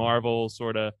Disney Marvel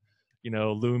sort of,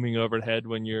 looming overhead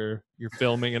when you're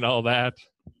filming and all that?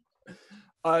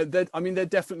 They're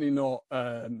definitely not.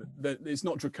 It's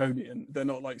not draconian. They're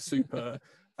not like super.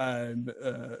 They're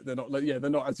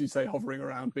not, as you say, hovering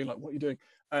around being like, what are you doing?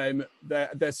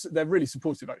 They're really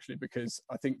supportive, actually, because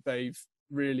I think they've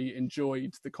really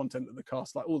enjoyed the content that the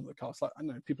cast, like all of the cast, like I don't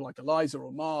know, people like Eliza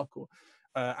or Mark or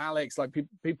Alex, like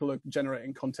people are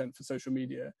generating content for social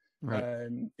media, right,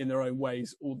 in their own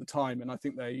ways all the time, and I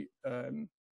think they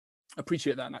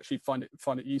appreciate that and actually find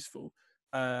it useful,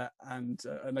 and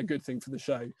a good thing for the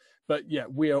show. But yeah,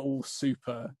 we are all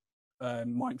super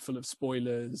mindful of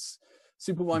spoilers,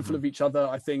 super mindful of each other.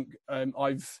 I think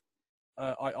I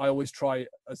always try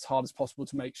as hard as possible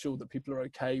to make sure that people are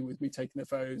okay with me taking their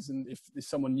photos, and if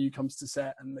someone new comes to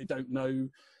set and they don't know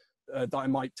that I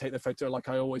might take their photo, like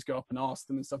I always go up and ask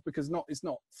them and stuff, because it's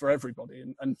not for everybody,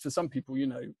 and for some people,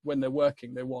 when they're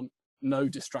working, they want no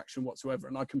distraction whatsoever,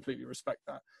 and I completely respect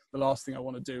that. The last thing I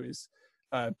want to do is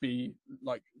be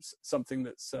like something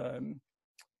that's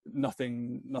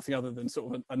nothing other than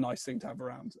sort of a nice thing to have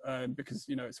around, because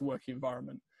it's a working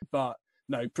environment. But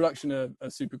no, production are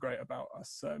super great about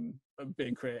us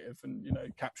being creative and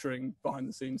capturing behind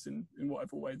the scenes in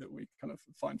whatever way that we kind of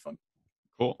find fun.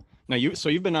 Cool. Now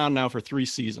you've been on now for 3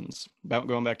 seasons, about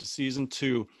going back to season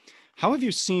 2. How have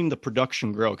you seen the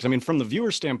production grow? Because from the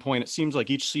viewer standpoint, it seems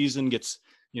like each season gets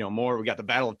more. We got the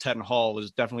Battle of Tetton Hall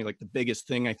was definitely like the biggest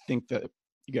thing I think that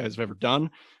you guys have ever done.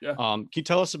 Yeah. Can you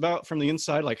tell us about, from the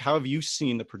inside, like how have you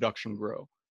seen the production grow?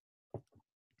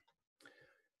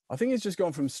 I think it's just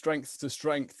gone from strength to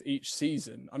strength each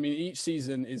season. I mean, each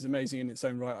season is amazing in its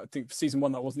own right. I think season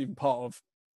 1 that I wasn't even part of,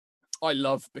 I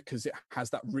love because it has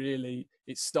that really,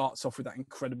 it starts off with that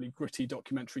incredibly gritty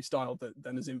documentary style that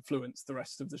then has influenced the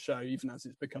rest of the show, even as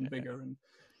it's become bigger and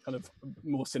kind of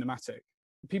more cinematic.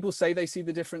 People say they see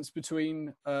the difference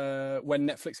between when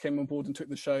Netflix came on board and took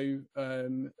the show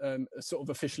sort of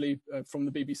officially from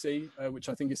the BBC, which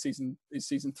I think is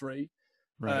season 3.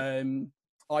 Right.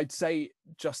 I'd say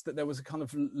just that there was a kind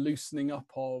of loosening up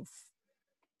of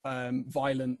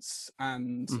violence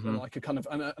and like a kind of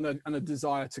and a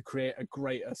desire to create a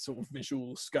greater sort of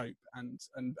visual scope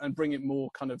and bring it more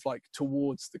kind of like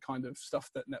towards the kind of stuff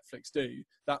that Netflix do.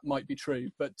 That might be true,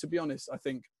 but to be honest, I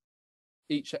think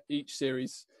each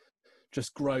series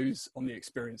just grows on the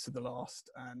experience of the last,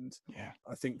 and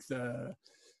I think the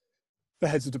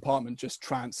heads of department just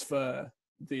transfer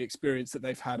the experience that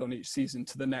they've had on each season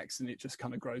to the next, and it just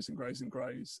kind of grows and grows and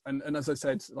grows. And as I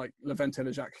said, like Levent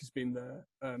Lejac, who's been the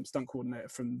stunt coordinator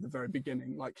from the very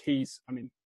beginning, like he's an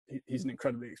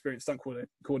incredibly experienced stunt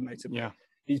coordinator. Yeah,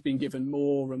 he's been given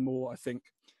more and more, I think,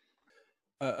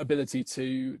 ability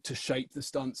to shape the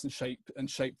stunts and shape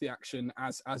the action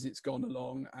as it's gone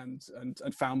along,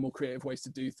 and found more creative ways to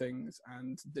do things,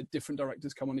 and the different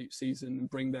directors come on each season and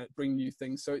bring new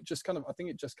things. So it just kind of, I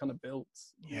think it just kind of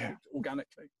builds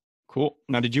organically. Cool.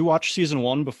 Now, did you watch season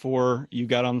 1 before you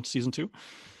got on season 2?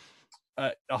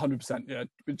 100%, yeah.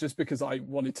 Just because I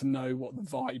wanted to know what the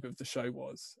vibe of the show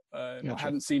was. Gotcha. I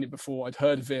hadn't seen it before. I'd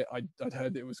heard of it. I'd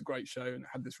heard that it was a great show and it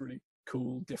had this really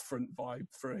cool, different vibe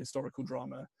for a historical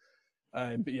drama.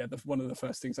 But yeah, one of the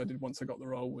first things I did once I got the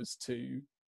role was to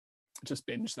just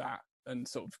binge that and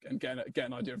sort of and get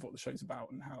an idea of what the show's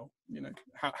about and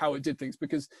how it did things,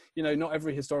 because not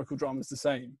every historical drama is the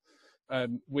same.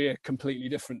 We're completely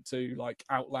different to like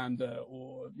Outlander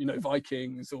or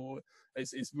Vikings, or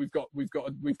we've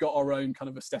got our own kind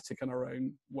of aesthetic and our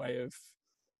own way of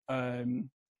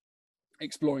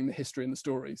exploring the history and the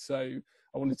story. So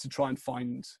I wanted to try and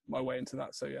find my way into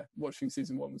that. So yeah, watching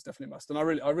season 1 was definitely a must, and I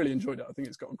really enjoyed it. I think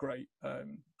it's got a great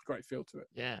feel to it.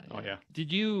 Yeah. Oh yeah.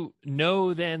 Did you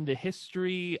know then the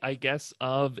history, I guess,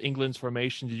 of England's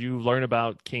formation? Did you learn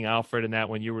about King Alfred and that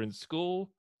when you were in school?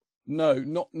 No,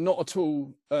 not at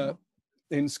all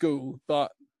in school.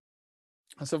 But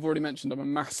as I've already mentioned, I'm a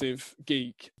massive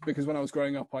geek, because when I was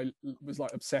growing up, I was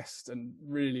like obsessed and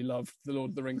really loved the Lord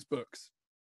of the Rings books.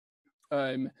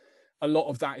 A lot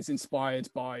of that is inspired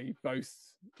by both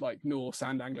like Norse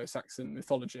and Anglo-Saxon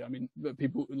mythology. I mean,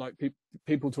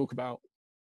 people talk about.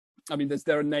 I mean,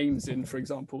 there are names in, for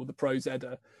example, the Prose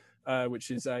Edda, which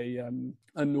is a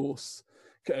Norse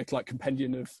like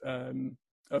compendium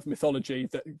of mythology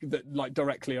that like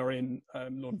directly are in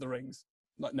Lord of the Rings,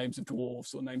 like names of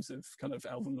dwarves or names of kind of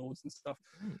elven lords and stuff.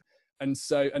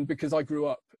 And because I grew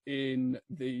up in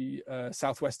the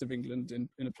southwest of England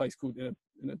in a place called in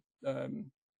a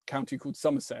county called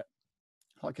Somerset,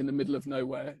 like in the middle of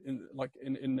nowhere,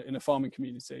 in a farming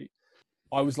community,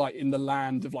 I was like in the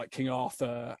land of like King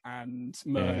Arthur and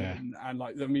Merlin, and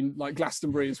like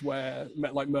Glastonbury is where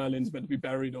like Merlin's meant to be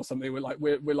buried or something. We're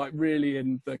like really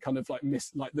in the kind of like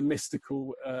the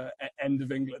mystical end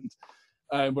of England,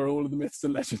 where all of the myths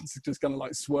and legends are just kind of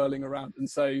like swirling around. And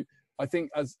so I think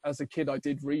as a kid I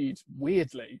did read,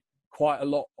 weirdly, quite a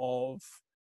lot of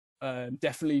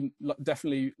definitely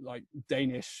like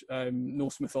Danish,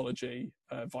 Norse mythology,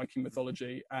 Viking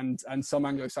mythology, and some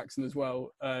Anglo-Saxon as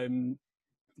well,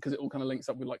 because it all kind of links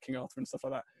up with like King Arthur and stuff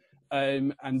like that.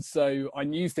 And so I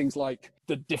knew things like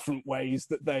the different ways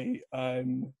that they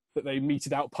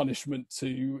meted out punishment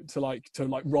to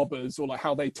robbers, or like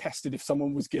how they tested if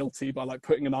someone was guilty by like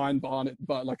putting an iron bar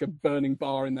but like a burning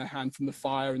bar in their hand from the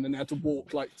fire, and then they had to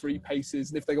walk like 3 paces,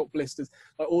 and if they got blisters,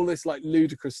 like all this like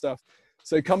ludicrous stuff.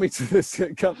 So coming to the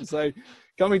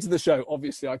show,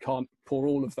 obviously I can't pour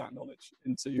all of that knowledge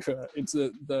into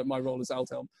my role as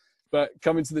Aldhelm, but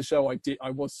coming to the show,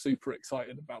 I was super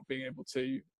excited about being able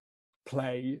to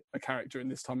play a character in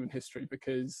this time in history,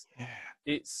 because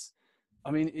it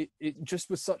just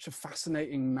was such a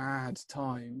fascinating, mad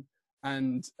time,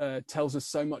 and tells us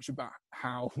so much about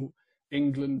how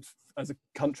England as a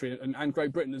country, and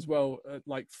Great Britain as well,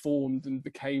 like formed and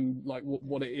became like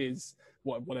what it is,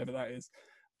 whatever that is.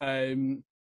 And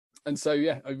so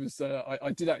yeah,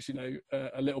 I did actually know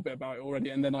a little bit about it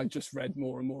already, and then I just read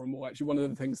more and more and more. Actually, one of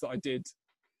the things that I did,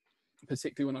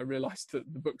 particularly when I realised that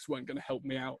the books weren't going to help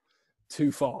me out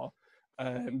too far,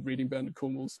 reading Bernard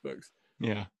Cornwell's books,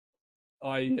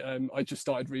 I just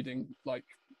started reading like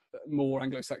more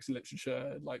Anglo-Saxon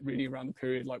literature, like reading around the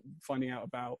period, like finding out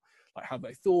about like how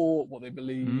they thought, what they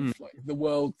believed, like the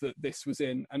world that this was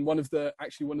in. And one of the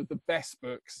best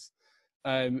books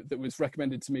that was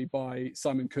recommended to me by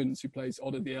Simon Kunz, who plays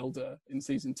Otter the Elder in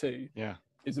season 2,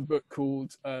 is a book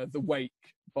called The Wake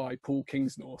by Paul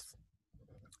Kingsnorth,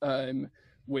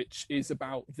 which is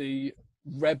about the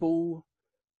rebel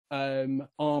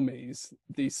armies,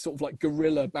 these sort of like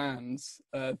guerrilla bands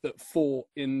that fought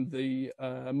in the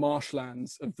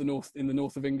marshlands of the north, in the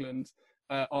north of England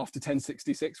after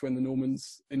 1066 when the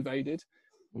Normans invaded.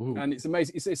 Ooh. And it's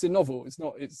amazing. It's a novel. It's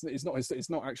not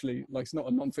actually like, it's not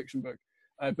a non-fiction book,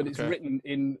 but it's written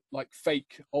in like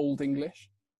fake Old English,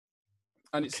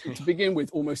 and it's to begin with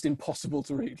almost impossible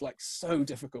to read, like so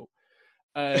difficult.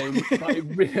 Like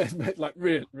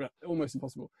really, almost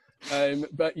impossible.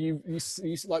 But you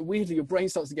like weirdly your brain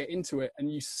starts to get into it, and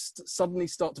you suddenly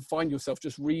start to find yourself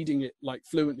just reading it like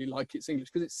fluently, like it's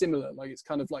English, because it's similar. Like it's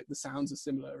kind of like the sounds are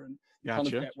similar, and you kind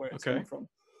of get where it's coming from.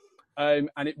 And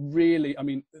it really, I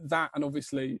mean, that, and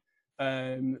obviously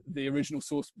the original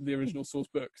source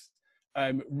books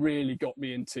really got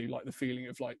me into like the feeling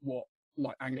of like what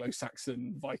like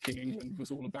Anglo-Saxon Viking England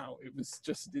was all about. It was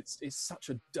just, it's such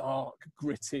a dark,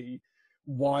 gritty,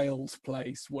 wild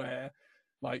place where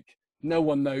like no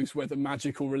one knows whether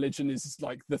magical religion is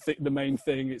like the main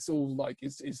thing. It's all like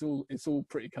it's all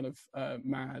pretty kind of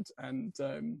mad, and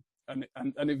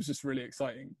it was just really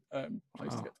exciting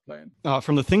place to get to play in.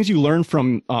 From the things you learned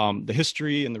from the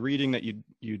history and the reading that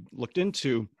you looked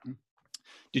into,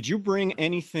 did you bring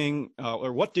anything,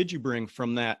 or what did you bring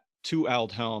from that to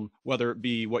Aldhelm, whether it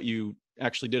be what you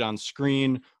actually did on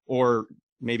screen or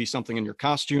maybe something in your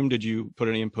costume? Did you put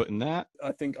any input in that?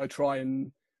 I think I try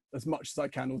and, as much as I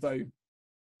can, although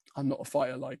I'm not a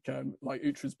fighter like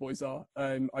Utra's boys are,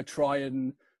 I try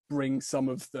and bring some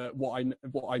of the what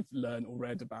I've learned or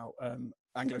read about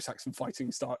Anglo-Saxon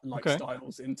fighting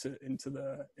styles into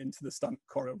the stunt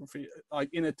choreography,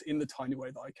 like in the tiny way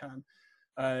that I can.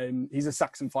 He's a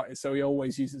Saxon fighter, so he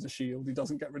always uses a shield. He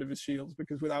doesn't get rid of his shields,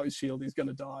 because without his shield he's going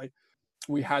to die.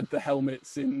 We had the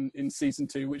helmets in season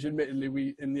 2, which admittedly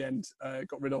we in the end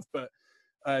got rid of, but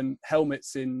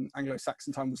helmets in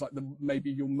Anglo-Saxon time was like maybe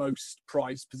your most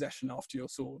prized possession after your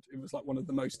sword. It was like one of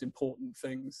the most important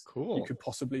things you could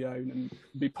possibly own, and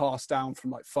be passed down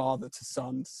from like father to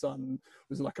son. Son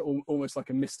was like almost like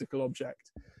a mystical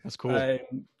object. That's cool.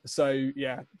 So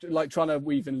yeah, like trying to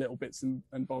weave in little bits and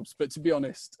bobs. But to be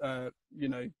honest, you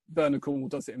know, Bernard Cornwell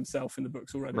does it himself in the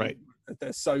books already. Right.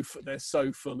 They're so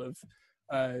full of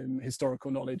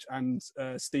historical knowledge, and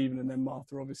Stephen and then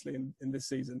Martha, obviously in this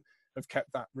season, have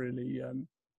kept that really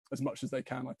as much as they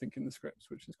can, I think, in the scripts,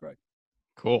 which is great.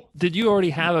 Cool. Did you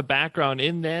already have a background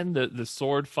in then the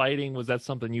sword fighting? Was that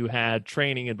something you had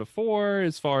training in before,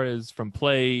 as far as from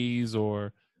plays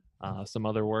or some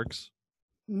other works?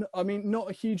 No, I mean, not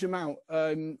a huge amount.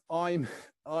 When I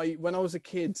was a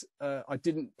kid, I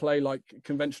didn't play like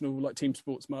conventional like team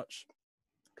sports much,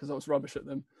 because I was rubbish at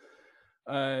them.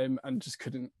 And just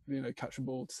couldn't, you know, catch a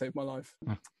ball to save my life,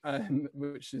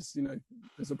 which is, you know,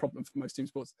 is a problem for most team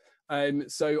sports.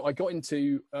 So I got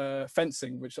into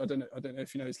fencing, which I don't know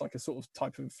if you know, it's like a sort of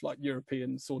type of like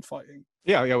European sword fighting.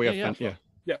 Yeah, we have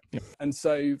Yeah. And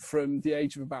so from the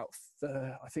age of about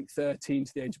I think 13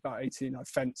 to the age of about 18, I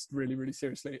fenced really, really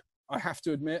seriously. I have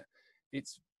to admit,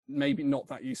 it's maybe not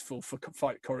that useful for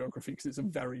fight choreography, because it's a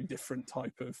very different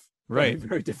type of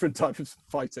very different type of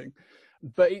fighting.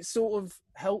 But it sort of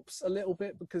helps a little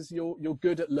bit, because you're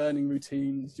good at learning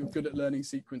routines, you're good at learning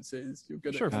sequences, you're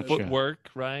good at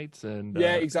footwork, right? And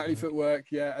exactly, footwork,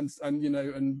 and you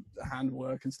know, and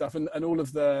handwork and stuff, and all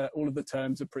of the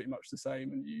terms are pretty much the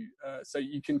same, and you so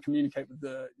you can communicate with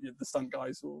the stunt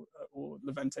guys or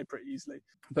Levente pretty easily.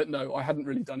 But no, I hadn't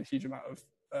really done a huge amount of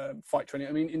fight training.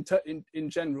 I mean, in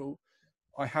general,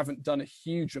 I haven't done a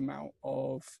huge amount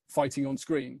of fighting on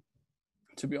screen,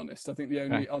 to be honest. I think the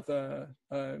only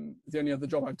other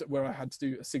job where I had to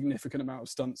do a significant amount of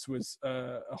stunts was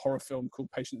a horror film called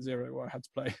Patient Zero, where I had to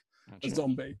play a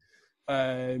zombie,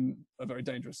 a very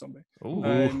dangerous zombie.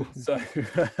 So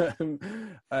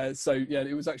yeah,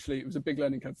 it was a big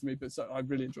learning curve for me, but I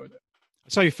really enjoyed it. I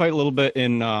saw you fight a little bit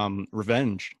in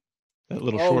Revenge, that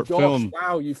little short film.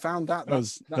 Wow, you found that.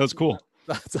 That was cool.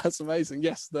 That's amazing.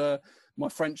 Yes, my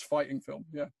French fighting film.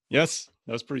 Yeah. Yes,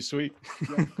 that was pretty sweet.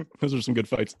 Yeah. Those are some good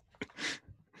fights.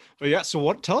 But yeah,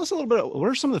 so tell us a little bit. What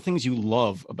are some of the things you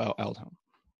love about Aldhelm?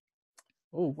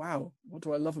 Oh wow, what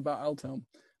do I love about Aldhelm?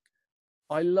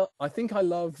 I think I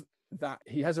love that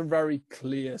he has a very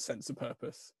clear sense of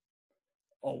purpose.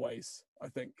 always. I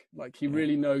think like he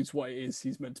really knows what it is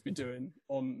he's meant to be doing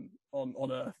on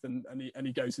Earth, and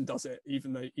he goes and does it,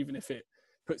 even if it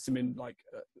puts him in like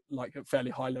at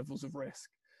fairly high levels of risk.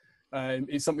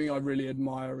 It's something I really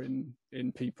admire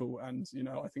in people, and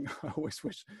I think I always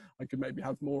wish I could maybe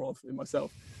have more of in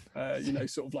myself.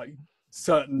 Sort of like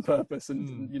certain purpose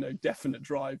and definite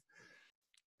drive.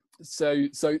 So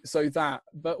that,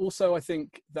 but also I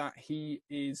think that he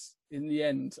is, in the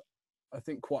end, I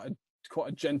think quite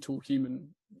a gentle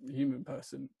human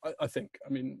person. I think. I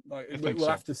mean, like we'll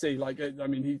have to see. Like, I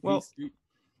mean, he's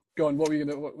go on. What were you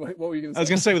gonna say? I was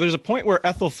gonna say, there's a point where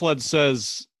Ethelfled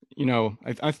says,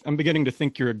 I'm beginning to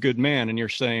think you're a good man, and you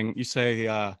say,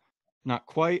 not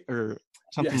quite, or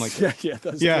something like that. Yeah,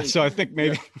 that's yeah. true. So I think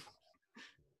maybe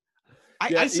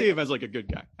Yeah. I see him as like a good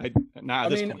guy.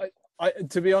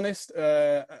 To be honest,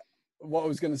 what I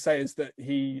was going to say is that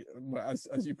he, as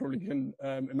you probably can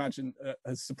imagine,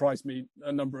 has surprised me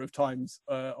a number of times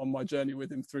on my journey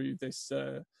with him through this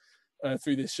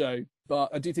show. But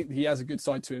I do think that he has a good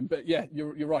side to him. But yeah,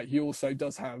 you're right. He also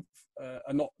does have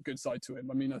a not good side to him.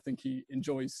 I mean, I think he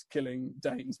enjoys killing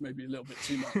Danes maybe a little bit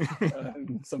too much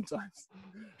sometimes.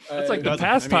 That's like the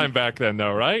pastime back then,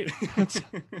 though, right?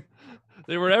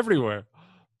 They were everywhere.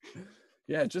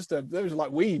 Yeah, they were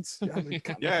like weeds.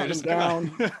 Cut just them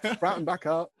down, sprout them back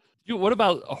up. What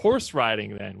about horse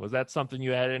riding then? Was that something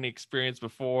you had any experience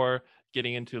before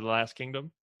getting into the Last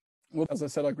Kingdom? Well, as I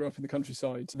said, I grew up in the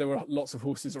countryside. There were lots of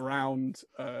horses around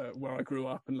where I grew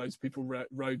up, and loads of people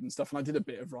rode and stuff. And I did a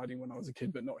bit of riding when I was a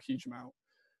kid, but not a huge amount.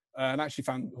 And I actually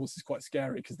found horses quite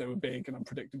scary because they were big and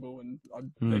unpredictable, and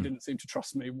they didn't seem to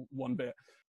trust me one bit.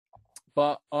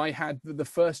 But I had the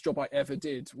first job I ever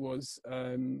did was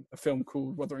a film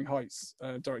called Wuthering Heights,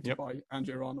 directed by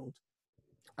Andrea Arnold,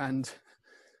 and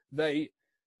they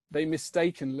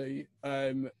mistakenly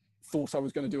thought I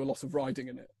was going to do a lot of riding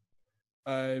in it,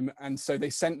 and so they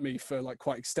sent me for like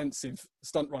quite extensive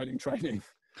stunt riding training,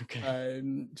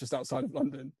 just outside of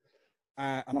London,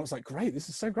 and I was like, great, this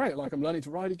is so great! Like, I'm learning to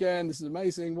ride again. This is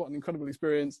amazing. What an incredible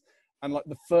experience. And like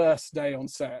the first day on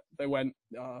set, they went,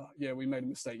 yeah, we made a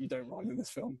mistake. You don't ride in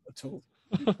this film at all.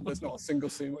 There's not a single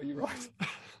scene where you ride.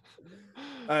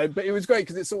 But it was great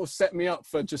because it sort of set me up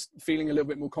for just feeling a little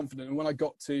bit more confident. And when I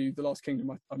got to The Last Kingdom,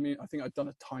 I think I'd done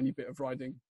a tiny bit of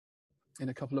riding in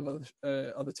a couple of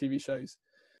other TV shows.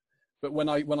 But when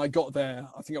I got there,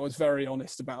 I think I was very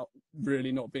honest about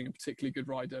really not being a particularly good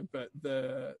rider. But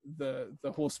the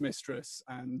horse mistress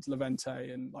and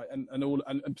Levente and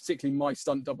particularly my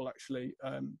stunt double, actually,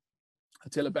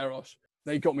 Attila Berosh,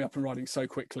 they got me up and riding so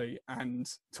quickly and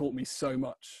taught me so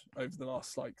much over the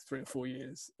last like 3 or 4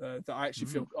 years that I actually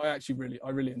feel I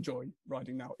really enjoy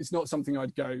riding now. It's not something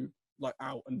I'd go like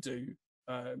out and do,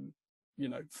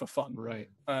 for fun. Right.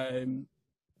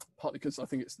 Partly because I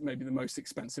think it's maybe the most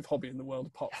expensive hobby in the world,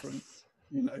 apart from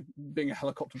being a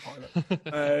helicopter pilot for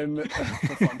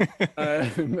fun.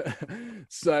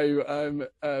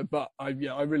 But I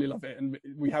really love it, and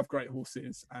we have great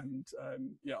horses, and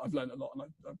I've learned a lot, and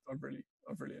I've really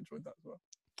enjoyed that as well.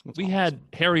 We had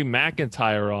Harry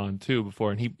McIntyre on too before,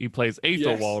 and he plays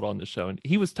Aethelwald on the show, and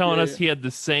he was telling us he had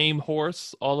the same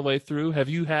horse all the way through. Have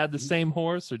you had the same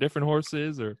horse or different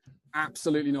horses, or?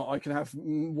 Absolutely not. I can have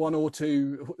 1 or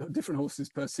 2 different horses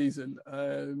per season,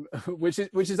 which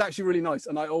is actually really nice.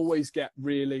 And I always get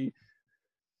really,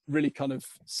 really kind of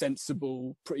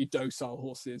sensible, pretty docile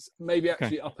horses. Maybe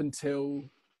actually up until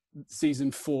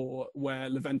season 4, where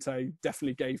Levente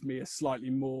definitely gave me a slightly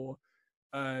more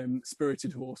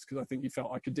spirited horse, because I think he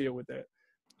felt I could deal with it.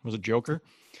 Was it Joker?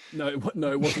 No,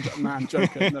 it wasn't. Man,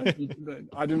 Joker. No,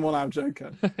 I didn't want to have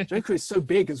Joker. Joker is so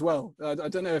big as well. I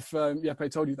don't know if Jeppe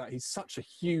told you that. He's such a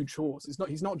huge horse.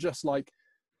 He's not just like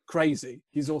crazy.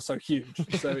 He's also huge.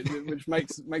 So which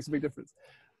makes a big difference.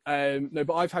 No,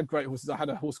 but I've had great horses. I had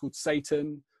a horse called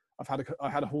Satan. I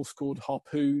had a horse called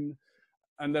Harpoon,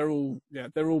 and they're all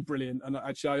brilliant. And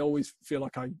actually, I always feel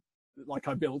like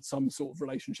I built some sort of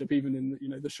relationship, even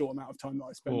in the short amount of time that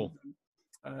I spend with them.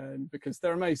 Because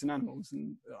they're amazing animals,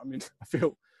 and I mean, I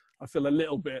feel a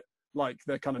little bit like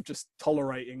they're kind of just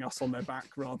tolerating us on their back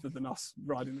rather than us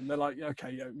riding them. They're like,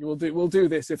 okay, we'll do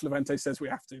this if Levente says we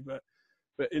have to, but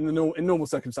in normal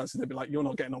circumstances, they'd be like, you're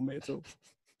not getting on me at all.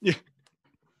 Yeah.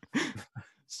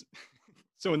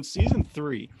 So in season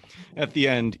 3, at the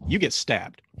end, you get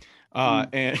stabbed,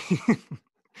 and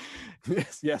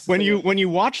yes. When you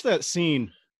watch that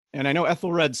scene, and I know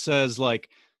Ethelred says like,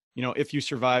 if you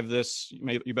survive this,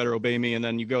 you better obey me. And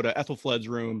then you go to Ethelfled's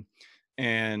room,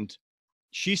 and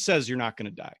she says you're not going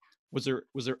to die. Was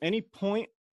there any point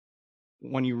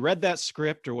when you read that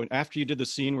script, or after you did the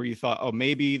scene, where you thought, oh,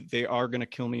 maybe they are going to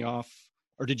kill me off,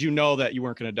 or did you know that you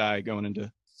weren't going to die going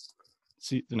into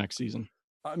the next season?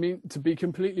 I mean, to be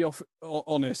completely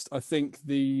honest, I think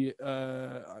the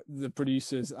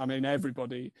producers, I mean,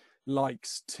 everybody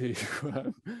likes to,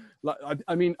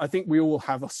 I mean, I think we all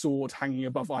have a sword hanging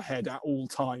above our head at all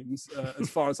times, as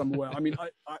far as I'm aware. I mean,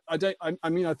 I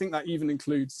think that even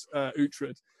includes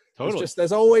Uhtred. Totally.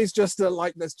 There's always just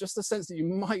there's just a sense that you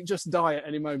might just die at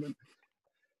any moment.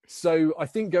 So I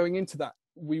think going into that,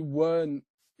 we weren't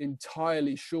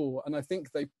entirely sure, and I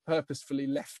think they purposefully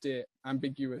left it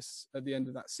ambiguous at the end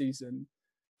of that season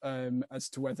as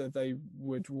to whether they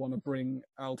would want to bring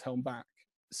Aldhelm back.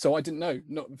 So I didn't know,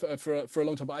 not for a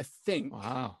long time, but I think,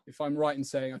 if I'm right in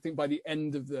saying, I think by the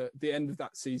end of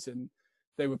that season,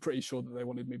 they were pretty sure that they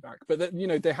wanted me back. But that, you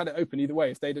know, they had it open either way.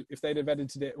 If they'd have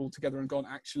edited it all together and gone,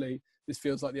 actually, this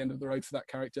feels like the end of the road for that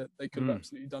character, they could have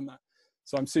absolutely done that.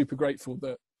 So I'm super grateful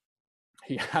that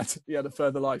he had a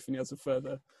further life, and he has a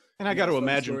further. And I got to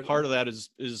imagine part of that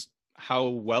is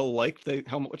how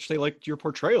much they liked your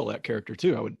portrayal of that character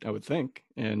too. I would think.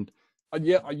 And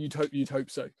yeah, you'd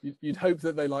hope so. You'd hope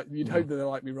that they like me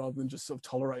rather than just sort of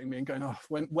tolerating me and going, oh,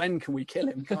 when can we kill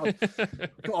him? God,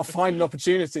 we've got to find an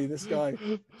opportunity. This guy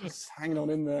just hanging on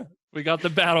in there. We got the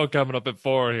battle coming up at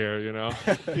 4 here, you know.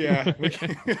 Yeah.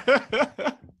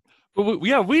 But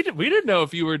we didn't know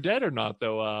if you were dead or not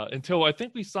though until I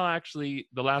think we saw actually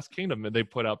The Last Kingdom, and they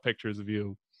put out pictures of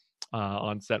you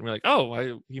on set, and we're like,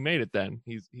 oh, he made it then.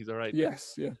 He's all right.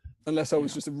 Yes, yeah. Unless I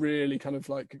was just a really kind of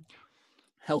like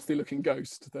healthy looking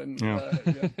ghost, then yeah.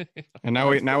 And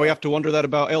now we have to wonder that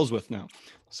about Aelswith now.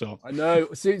 So I know.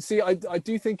 See, I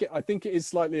do think it is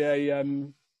slightly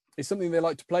it's something they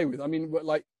like to play with. I mean,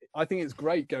 like, I think it's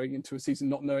great going into a season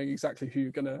not knowing exactly who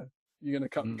you're gonna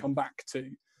come back to.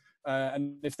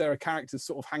 And if there are characters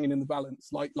sort of hanging in the balance,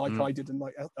 like I did and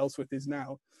like Aelswith is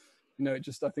now, you know,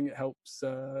 I think it helps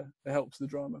the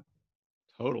drama.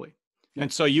 Totally. Yeah.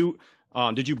 And so you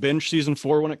did you binge season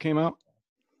 4 when it came out?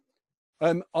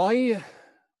 I'm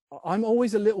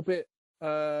always a little bit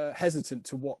hesitant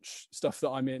to watch stuff that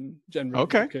I'm in generally,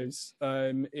 because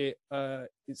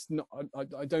it's not.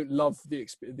 I don't love the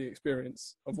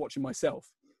experience of watching myself.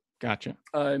 Gotcha.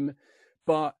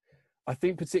 But I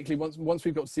think particularly once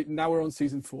we've got now we're on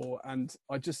season 4, and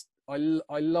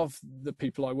I love the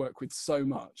people I work with so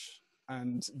much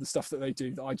and the stuff that they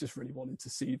do, that I just really wanted to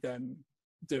see them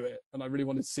do it, and I really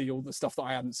wanted to see all the stuff that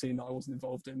I hadn't seen, that I wasn't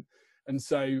involved in. And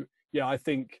so yeah, I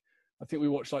think we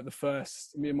watched like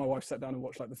me and my wife sat down and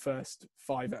watched like the first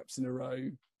 5 eps in a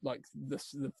row, like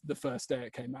the first day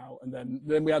it came out, and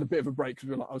then we had a bit of a break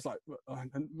because I was like,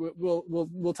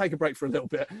 we'll take a break for a little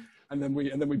bit, and then we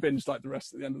binged like the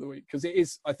rest at the end of the week, because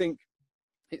I think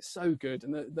it's so good,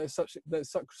 and there's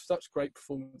such great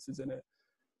performances in it.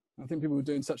 I think people were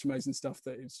doing such amazing stuff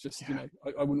that it's just, you know,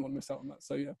 I wouldn't want to miss out on that.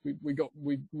 So yeah, we got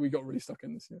really stuck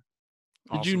in this year.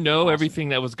 Did you know everything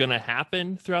that was going to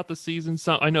happen throughout the season?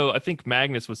 So I think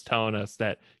Magnus was telling us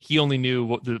that he only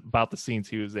knew about the scenes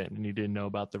he was in, and he didn't know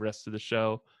about the rest of the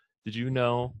show. Did you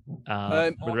know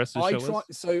what the rest of the show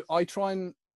was? So I try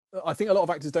and I think a lot of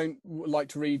actors don't like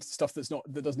to read stuff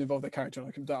that doesn't involve their character,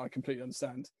 and I completely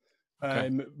understand.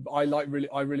 Okay. I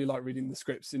really like reading the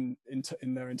scripts in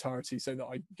their entirety, so that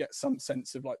I get some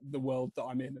sense of like the world that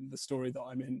I'm in and the story that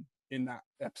I'm in that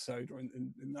episode or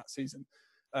in that season.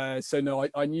 So no,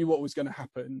 I knew what was going to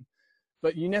happen,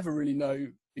 but you never really know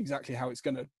exactly how it's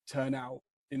going to turn out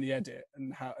in the edit,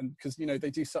 and because you know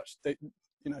they do such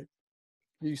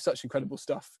incredible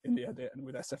stuff in the edit and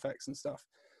with SFX and stuff,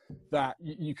 that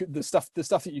you could the stuff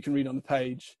that you can read on the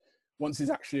page, once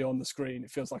it's actually on the screen, it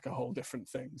feels like a whole different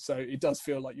thing. So it does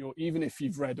feel like even if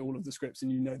you've read all of the scripts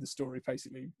and you know the story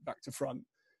basically back to front,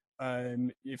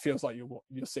 it feels like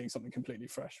you're seeing something completely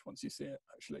fresh once you see it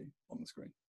actually on the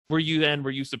screen. Were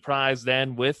you surprised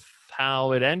then with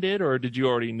how it ended, or did you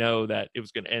already know that it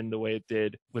was going to end the way it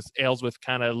did? Was Aelswith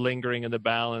kind of lingering in the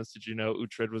balance? Did you know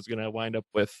Uhtred was going to wind up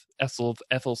with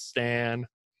Ethelstan?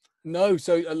 No,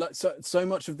 so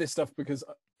much of this stuff, because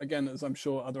again, as I'm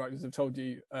sure other actors have told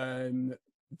you,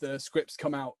 the scripts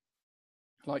come out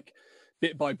like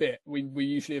bit by bit. We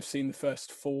usually have seen the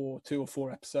first 2 or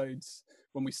 4 episodes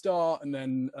when we start, and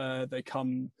then they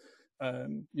come,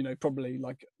 probably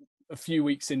like a few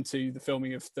weeks into the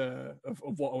filming of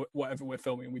whatever we're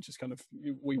filming, and we just kind of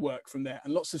we work from there.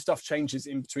 And lots of stuff changes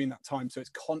in between that time, so it's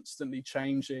constantly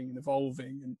changing and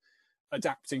evolving and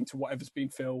adapting to whatever's been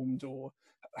filmed or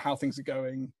how things are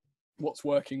going, what's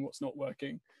working, what's not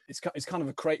working. It's kind of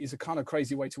a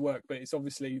crazy way to work, but it's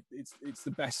obviously it's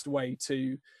the best way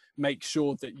to make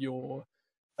sure that you're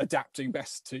adapting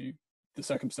best to the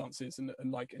circumstances and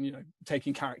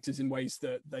taking characters in ways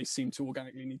that they seem to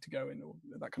organically need to go in, or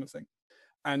that kind of thing.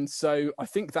 And so I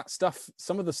think that stuff,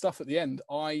 some of the stuff at the end,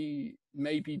 I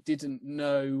maybe didn't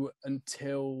know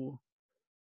until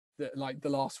the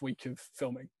last week of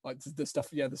filming, like the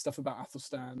stuff about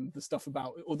Athelstan, the stuff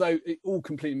about, although it all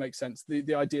completely makes sense,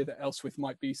 the idea that Elswith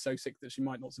might be so sick that she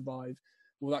might not survive,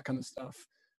 all that kind of stuff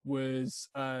was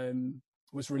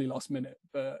really last minute,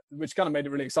 but which kind of made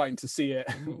it really exciting to see it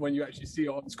when you actually see it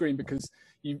on screen, because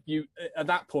you at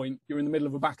that point you're in the middle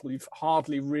of a battle, you've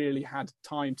hardly really had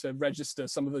time to register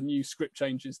some of the new script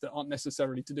changes that aren't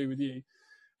necessarily to do with you.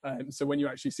 So when you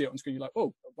actually see it on screen, you're like,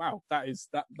 oh wow,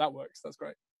 that works, that's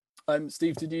great.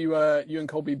 Steve, did you and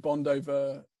Colby bond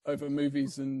over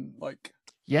movies and like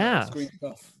screen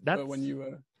stuff when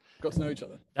you got to know each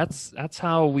other? That's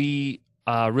how we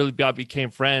really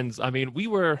became friends. I mean, we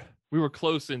were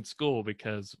close in school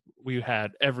because we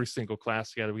had every single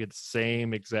class together. We had the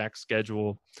same exact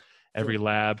schedule, every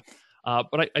lab.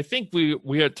 But I think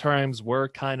we at times were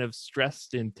kind of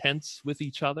stressed and tense with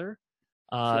each other.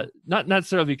 Not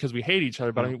necessarily because we hate each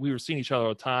other, but I mean, we were seeing each other all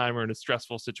the time or in a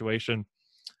stressful situation.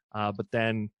 But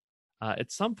then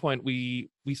at some point we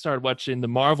started watching the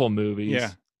Marvel movies.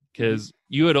 Yeah. Because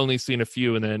you had only seen a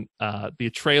few, and then the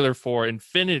trailer for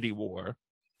Infinity War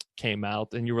came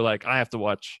out, and you were like, I have to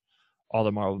watch all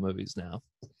the Marvel movies now.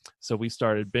 So we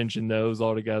started binging those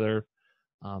all together.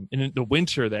 And in the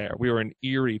winter there, we were in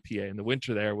Erie, PA, and the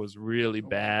winter there was really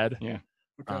bad. Yeah.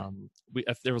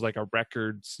 Okay. There was like a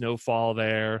record snowfall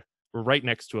there. We're right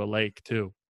next to a lake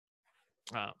too.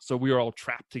 So we were all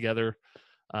trapped together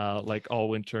like all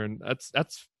winter, and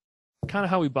that's kind of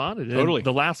how we bonded. Totally. And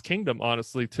The Last Kingdom,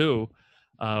 honestly, too.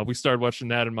 We started watching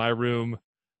that in my room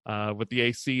with the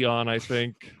AC on, I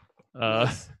think.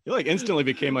 It like instantly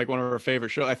became like one of our favorite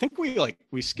shows. I think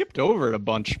we skipped over it a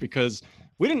bunch because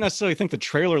we didn't necessarily think the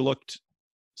trailer looked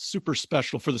super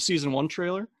special for the season 1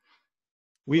 trailer.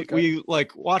 We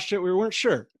like watched it, we weren't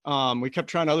sure. We kept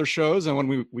trying other shows, and when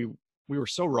we were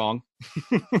so wrong.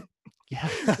 Yeah.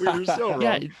 We were so wrong.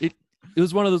 Yeah, it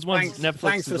was one of those ones.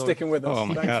 Thanks for sticking with us. Oh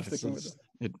my God.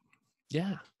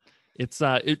 Yeah.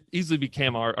 It easily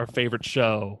became our favorite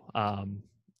show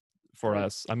for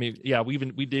us. I mean, yeah, we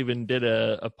even did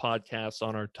a podcast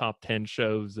on our top 10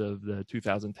 shows of the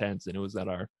 2010s, and it was at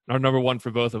our number 1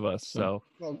 for both of us. So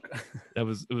it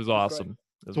was awesome.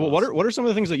 So what are some of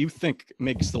the things that you think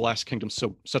makes The Last Kingdom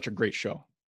such a great show?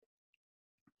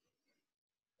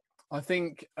 I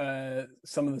think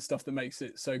some of the stuff that makes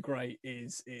it so great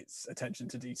is its attention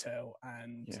to detail,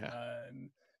 and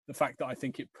the fact that I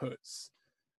think it puts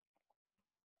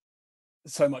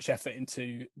so much effort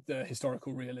into the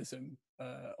historical realism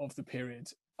of the period.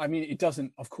 I mean, it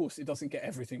doesn't get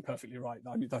everything perfectly right.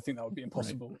 I think that would be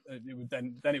impossible. Right. It would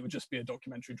then it would just be a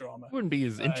documentary drama. It wouldn't be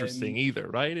as interesting either,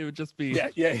 right? It would just be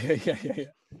yeah.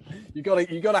 You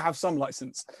gotta have some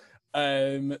license.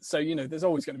 So there's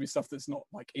always going to be stuff that's not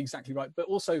like exactly right, but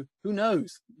also who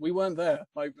knows? We weren't there.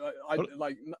 Like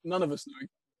none of us know what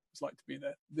it's like to be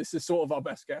there. This is sort of our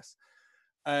best guess.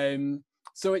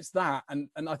 So it's that, and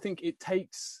I think it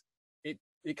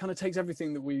kind of takes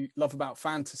everything that we love about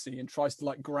fantasy and tries to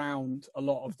like ground a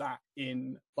lot of that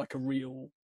in like a real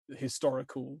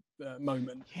historical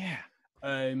moment. Yeah.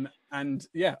 And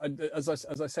yeah, as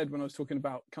I said when I was talking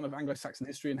about kind of Anglo-Saxon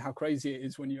history and how crazy it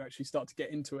is when you actually start to get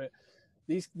into it,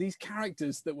 these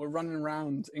characters that were running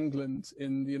around England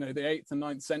in the 8th and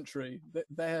 9th century,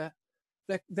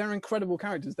 they're incredible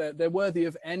characters. They're worthy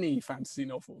of any fantasy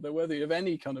novel. They're worthy of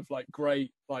any kind of like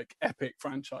great like epic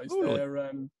franchise. Ooh.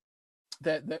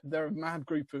 They're a mad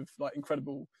group of like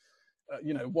incredible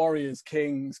warriors,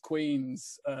 kings,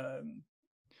 queens,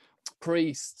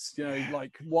 priests,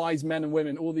 like wise men and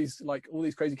women, all these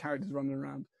crazy characters running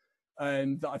around,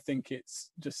 and that I think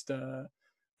it's just a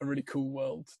really cool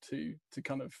world to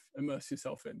kind of immerse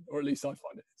yourself in, or at least I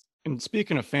find it is. And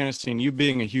speaking of fantasy, and you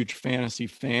being a huge fantasy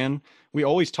fan, we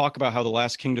always talk about how The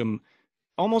Last Kingdom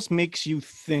almost makes you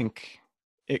think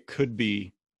it could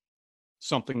be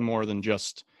something more than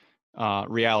just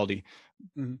reality.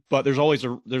 Mm-hmm. But there's always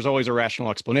a rational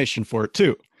explanation for it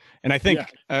too. And I think,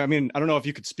 I mean, I don't know if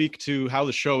you could speak to how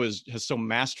the show has so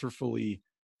masterfully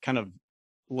kind of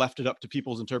left it up to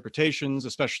people's interpretations,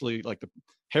 especially like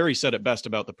Harry said it best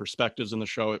about the perspectives in the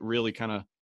show. It really kind of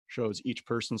shows each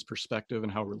person's perspective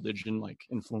and how religion like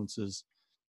influences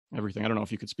everything. I don't know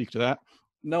if you could speak to that.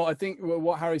 No, I think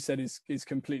what Harry said is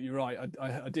completely right.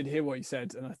 I did hear what he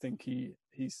said, and I think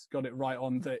he's got it right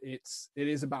on that it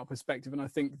is about perspective. And I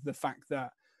think the fact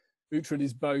that Uhtred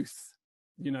is both,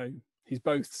 he's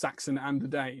both Saxon and a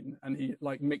Dane, and he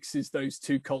like mixes those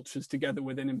two cultures together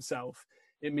within himself,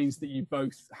 it means that you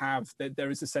both have that. There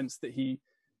is a sense that he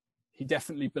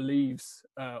definitely believes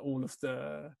all of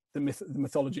the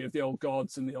mythology of the old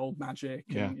gods and the old magic,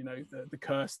 and the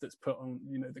curse that's put on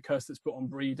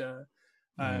Breeder,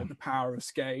 the power of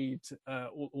Skade,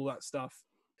 all that stuff.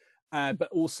 But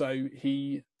also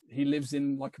he lives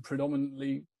in like a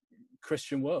predominantly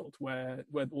Christian world where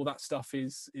all that stuff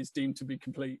is deemed to be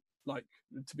complete, like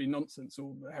to be nonsense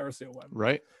or heresy or whatever.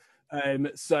 Right.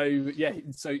 So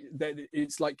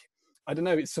it's like, I don't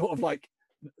know, it's sort of like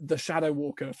the shadow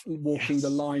walker walking the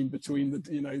line between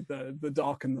the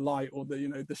dark and the light, or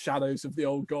the shadows of the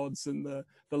old gods and the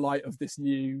light of this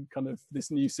new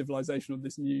civilization, or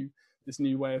this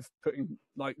new way of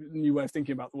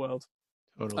thinking about the world.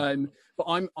 Totally.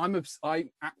 But I'm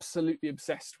absolutely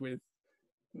obsessed with,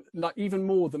 like, even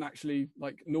more than actually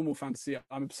like normal fantasy,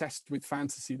 I'm obsessed with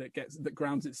fantasy that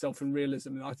grounds itself in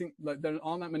realism. And I think like there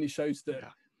aren't that many shows that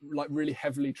like really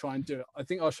heavily try and do it. I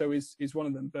think our show is one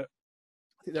of them, but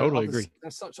I think totally agree.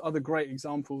 There's such other great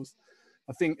examples.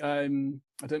 I think I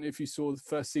don't know if you saw the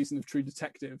first season of True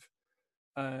Detective.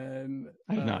 I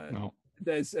did not know.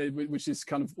 There's which is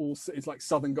kind of it's like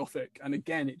Southern Gothic, and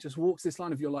again it just walks this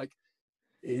line of, you're like,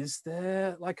 is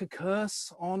there like a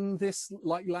curse on this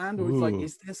like land, or it's like,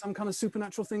 is there some kind of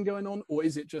supernatural thing going on, or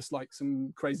is it just like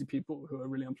some crazy people who are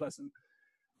really unpleasant?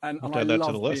 And I add that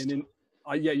to the list.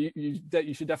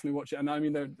 You should definitely watch it. And I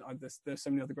mean, there's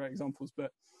so many other great examples, but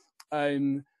I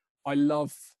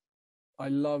love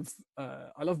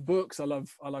books, I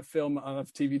love film, I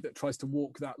love TV that tries to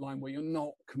walk that line where you're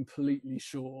not completely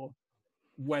sure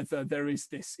whether there is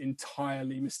this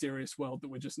entirely mysterious world that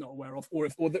we're just not aware of, or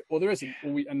there isn't,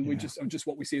 we just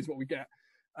what we see is what we get.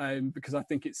 Because I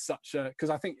think it's because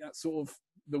I think that's sort of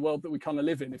the world that we kind of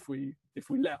live in if we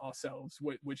let ourselves,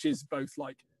 which is both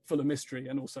like full of mystery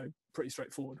and also pretty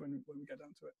straightforward when we get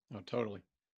down to it. Oh, totally.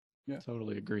 Yeah,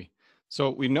 totally agree.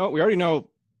 So we already know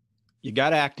you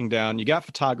got acting down, you got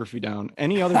photography down.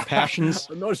 Any other passions?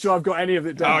 I'm not sure I've got any of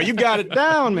it down. Oh, you got it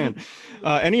down, man.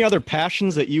 Any other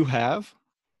passions that you have?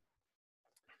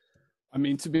 I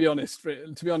mean, to be honest,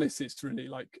 it's really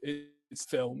like it's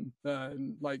film,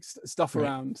 like stuff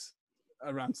around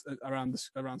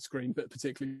screen, but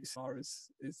particularly Star is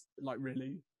like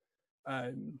really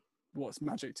what's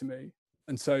magic to me.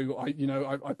 And so I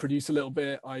produce a little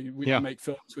bit. I make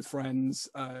films with friends.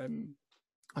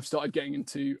 I've started getting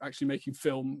into actually making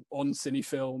film on cine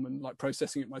film and like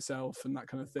processing it myself and that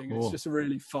kind of thing. Cool. It's just a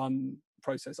really fun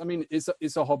process. I mean,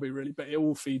 it's a hobby really, but it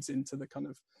all feeds into the kind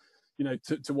of,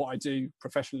 to what I do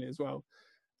professionally as well.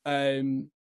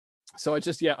 So I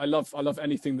love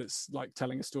anything that's like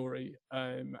telling a story.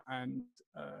 And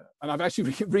I've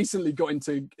actually recently got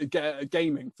into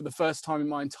gaming for the first time in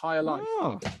my entire life.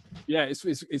 Oh. Yeah,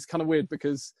 it's kind of weird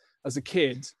because as a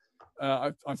kid,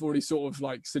 I've already sort of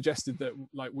like suggested that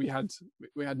like we had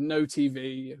no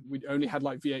TV. We only had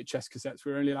like VHS cassettes.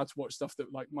 We were only allowed to watch stuff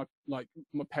that like my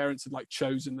parents had like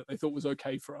chosen that they thought was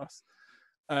okay for us.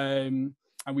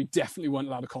 And we definitely weren't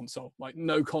allowed a console. Like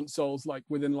no consoles like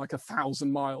within like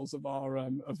 1,000 miles of our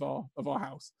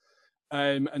house.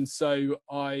 And so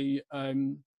I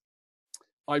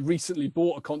recently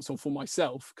bought a console for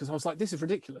myself because I was like, this is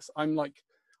ridiculous. I'm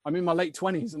in my late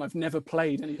 20s and I've never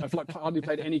played any. I've like hardly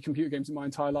played any computer games in my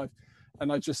entire life.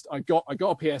 And I got a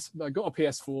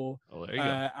PS4. Oh, there you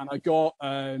go. And I got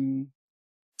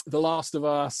The Last of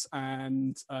Us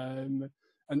and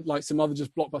like some other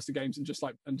just blockbuster games and just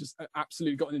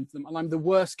absolutely gotten into them. And I'm the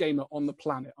worst gamer on the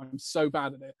planet. I'm so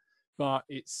bad at it. But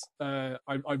it's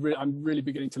I'm really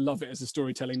beginning to love it as a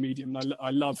storytelling medium. And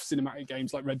I love cinematic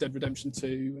games like Red Dead Redemption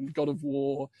 2 and God of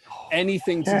War.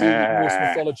 Anything to do with Norse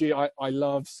mythology, I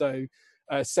love. So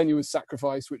Senua's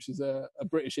Sacrifice, which is a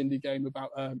British indie game about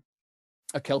a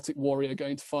Celtic warrior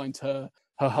going to find her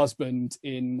husband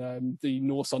in the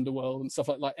Norse underworld and stuff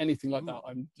like anything like that.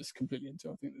 I'm just completely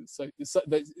into. I think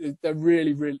they're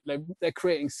really they're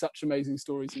creating such amazing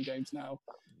stories in games now.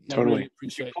 Totally. I really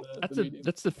appreciate the medium.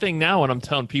 That's the thing now when I'm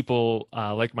telling people,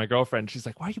 like my girlfriend, she's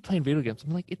like, why are you playing video games?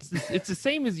 I'm like, it's the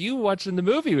same as you watching the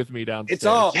movie with me downstairs. It's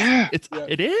art. Yeah.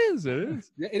 It is. Yeah,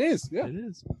 it is. Yeah. It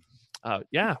is.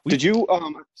 Yeah. Did you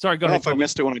sorry, go ahead. I don't know if I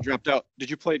missed it when I dropped out. Did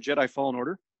you play Jedi Fallen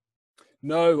Order?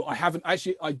 No, I haven't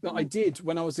actually. I did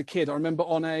when I was a kid. I remember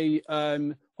I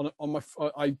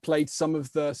played some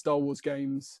of the Star Wars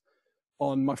games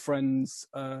on my friend's.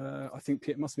 I think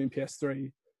it must have been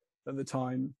PS3 at the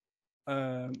time,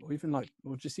 or even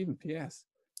PS.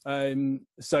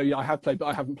 So yeah, I have played, but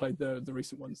I haven't played the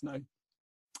recent ones. No,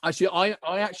 actually, I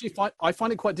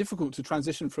find it quite difficult to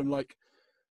transition from like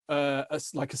a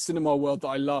cinema world that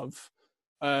I love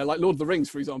like Lord of the Rings,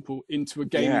 for example, into a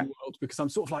gaming world, because I'm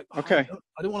sort of like, okay,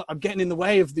 I don't want. I'm getting in the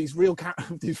way of these real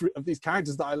of these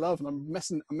characters that I love, and I'm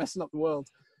messing up the world.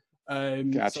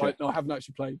 gotcha. So I haven't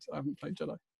actually played. I haven't played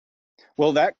Jedi.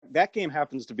 Well, that game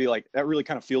happens to be like, that really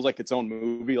kind of feels like its own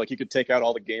movie. Like you could take out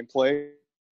all the gameplay,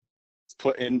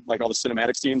 put in like all the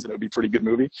cinematic scenes, and it would be a pretty good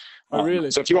movie. Oh,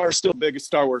 really? So if you are still a big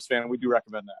Star Wars fan, we do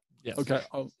recommend that. Yes. Okay,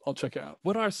 I'll check it out.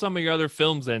 What are some of your other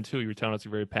films then too? You were telling us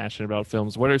you're very passionate about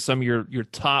films. What are some of your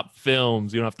top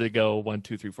films? You don't have to go 1,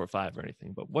 2, 3, 4, 5 or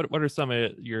anything, but what are some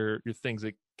of your things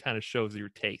that kind of shows your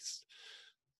taste?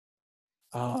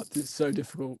 It's so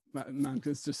difficult, man, because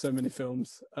there's just so many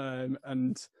films,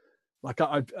 and like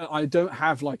I don't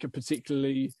have like a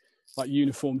particularly like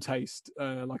uniform taste.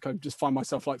 Like I just find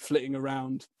myself like flitting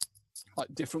around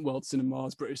like different world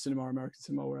cinemas, British cinema, American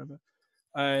cinema, wherever.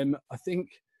 I think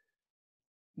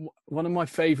one of my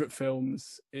favorite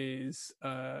films is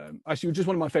actually just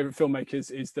one of my favorite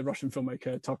filmmakers is the Russian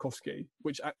filmmaker Tarkovsky,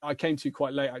 which I came to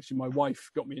quite late. Actually, my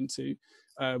wife got me into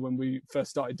when we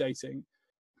first started dating.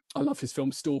 I love his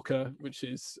film Stalker, which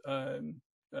is an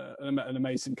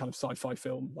amazing kind of sci-fi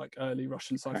film, like early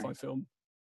Russian sci-fi film.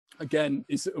 Again,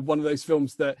 it's one of those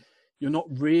films that you're not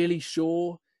really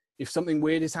sure if something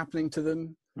weird is happening to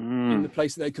them in the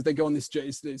place that because they go on this.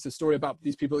 It's a story about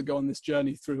these people that go on this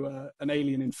journey through an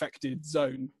alien-infected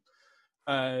zone,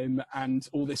 and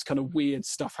all this kind of weird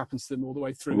stuff happens to them all the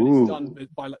way through. And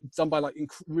it's done by like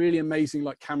really amazing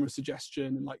like camera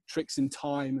suggestion and like tricks in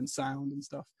time and sound and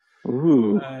stuff.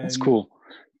 Ooh, that's cool.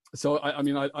 So I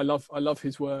mean I love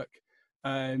his work.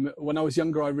 When I was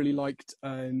younger, I really liked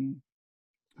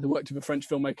the work of a French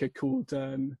filmmaker called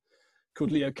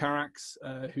Leo Carax,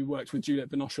 who worked with Juliette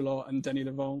Binoche a lot and Denis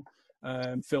Lavant.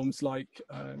 Films like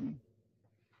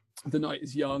The Night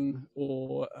Is Young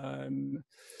or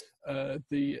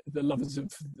the Lovers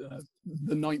of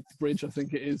the Ninth Bridge, I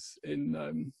think it is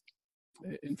in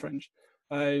French.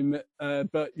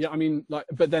 But yeah, I mean, like,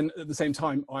 but then at the same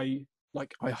time, I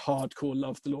hardcore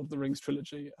love the Lord of the Rings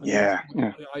trilogy. I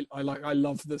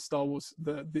love the Star Wars,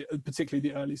 the particularly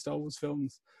the early Star Wars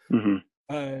films.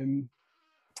 Mm-hmm.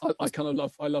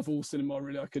 I love all cinema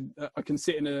really. I can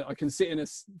sit in a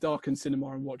darkened cinema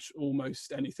and watch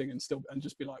almost anything and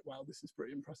just be like, wow, this is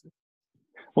pretty impressive.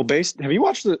 Well, have you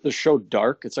watched the show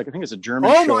Dark? It's like, I think it's a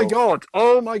German show.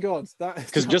 Oh my god! That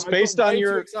because just based on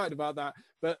your excited about that,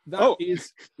 but that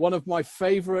is one of my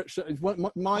favorite shows.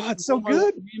 It's so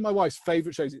good. Me and my wife's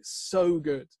favorite shows. It's so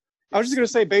good. I was just going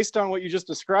to say, based on what you just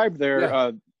described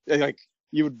there, like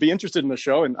you would be interested in the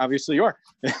show, and obviously you are.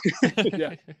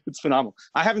 Yeah, it's phenomenal.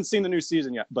 I haven't seen the new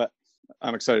season yet, but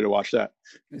I'm excited to watch that.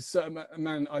 It's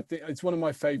man, I think it's one of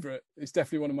my favorite. It's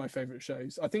definitely one of my favorite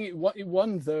shows. I think it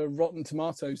won the Rotten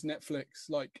Tomatoes Netflix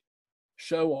like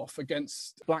show off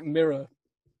against Black Mirror.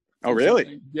 Oh, really?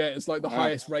 Something. Yeah, it's like the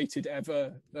highest rated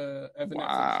ever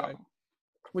Netflix show.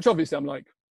 Which obviously I'm like,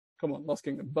 come on, Last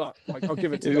Kingdom, but like I'll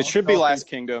give it to. It should be Last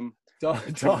Kingdom. Dark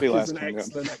is an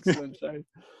excellent show.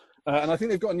 And I think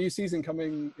they've got a new season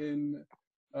coming in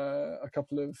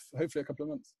hopefully a couple of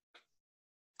months.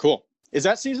 Cool. Is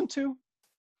that season 2?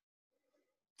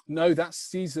 No, that's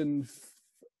season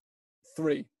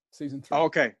 3. Season 3. Oh,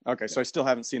 okay. So I still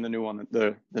haven't seen the new one,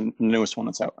 the newest one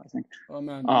that's out, I think. Oh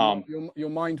man, your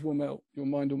mind will melt. Your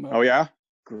mind will melt. Oh yeah,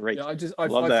 great. Yeah, I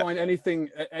find anything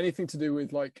to do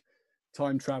with like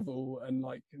time travel and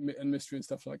like and mystery and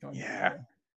stuff like that. Yeah.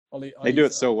 They do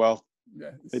it so well.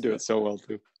 Yeah, they do it so well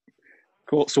too.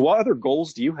 Cool. So what other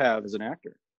goals do you have as an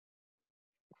actor?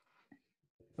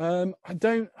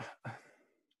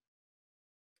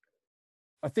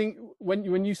 I think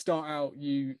when you start out,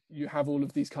 you have all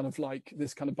of these kind of like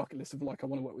this kind of bucket list of like, I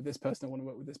want to work with this person, I want to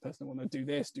work with this person, I want to do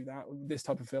this, do that, this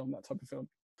type of film, that type of film.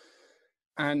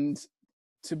 And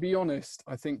to be honest,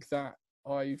 I think that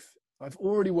I've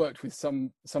already worked with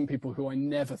some people who I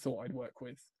never thought I'd work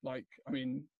with. Like, I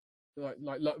mean, like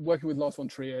working with Lars von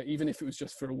Trier, even if it was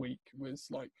just for a week, was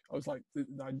like, I was like,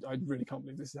 I really can't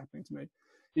believe this is happening to me.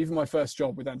 Even my first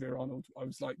job with Andrea Arnold, I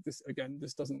was like, this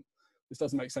doesn't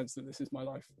make sense that this is my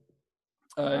life.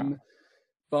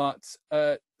 But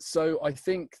so I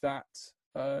think that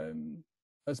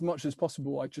as much as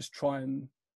possible, I just try and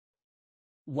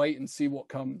wait and see what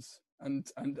comes, and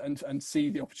see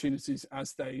the opportunities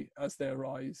as they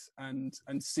arise, and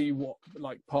see what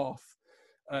like path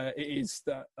it is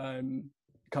that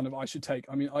kind of I should take.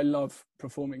 I mean, I love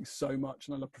performing so much,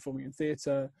 and I love performing in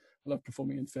theatre, I love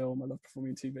performing in film, I love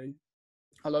performing in TV.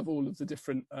 I love all of the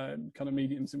different kind of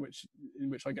mediums in which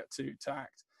I get to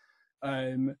act,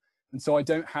 and so I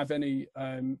don't have any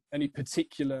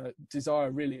particular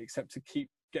desire really, except to keep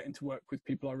getting to work with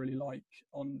people I really like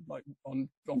on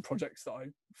projects that I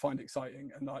find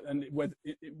exciting, and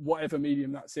whatever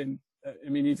medium that's in. I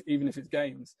mean, even if it's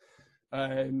games,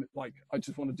 like I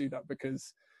just want to do that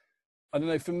because I don't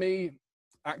know. For me,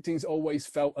 acting's always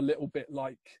felt a little bit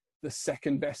like the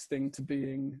second best thing to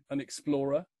being an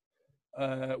explorer,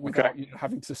 without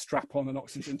having to strap on an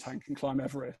oxygen tank and climb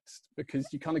Everest, because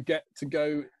you kind of get to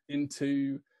go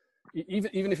into,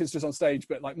 even if it's just on stage,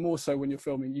 but like more so when you're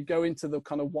filming, you go into the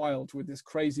kind of wild with this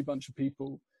crazy bunch of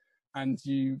people, and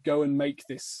you go and make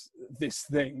this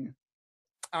thing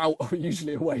out,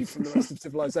 usually away from the rest of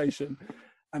civilization,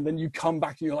 and then you come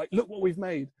back and you're like, look what we've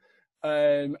made.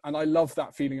 And I love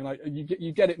that feeling, and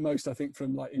you get it most, I think,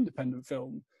 from like independent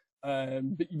film,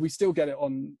 but we still get it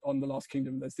on The Last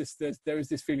Kingdom. There is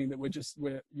this feeling that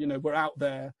we're out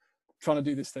there trying to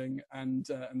do this thing, and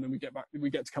then we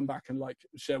get to come back and like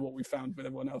share what we found with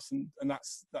everyone else, and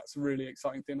that's a really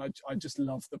exciting thing. I just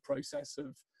love the process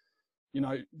of, you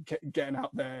know, getting out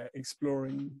there,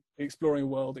 exploring a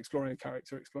world, exploring a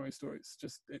character, exploring a story.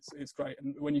 It's great,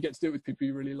 and when you get to do it with people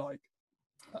you really like,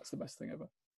 that's the best thing ever.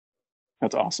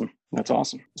 That's awesome.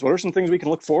 So what are some things we can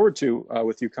look forward to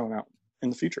with you coming out in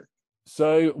the future?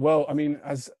 So, well, I mean,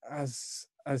 as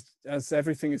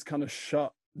everything is kind of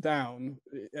shut down,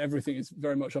 everything is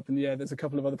very much up in the air. There's a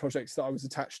couple of other projects that I was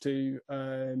attached to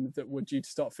that were due to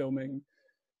start filming,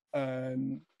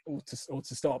 or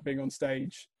to start being on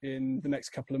stage in the next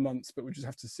couple of months, but we just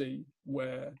have to see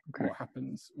what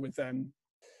happens with them.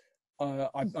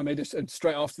 I made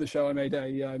straight after the show. I made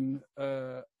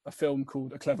a film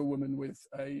called A Clever Woman with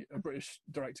a British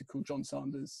director called John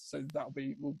Sanders. So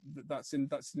that's in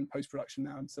post-production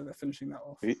now, and so they're finishing that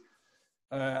off.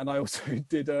 And I also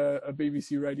did a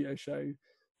BBC radio show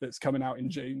that's coming out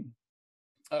in June.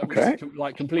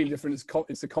 Like completely different.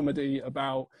 It's a comedy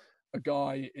about a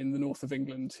guy in the north of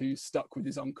England who's stuck with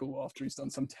his uncle after he's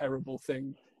done some terrible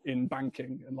thing in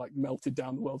banking and like melted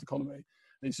down the world economy. And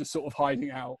he's just sort of hiding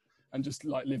out and just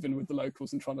like living with the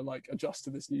locals and trying to like adjust to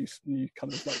this new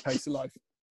kind of like pace of life.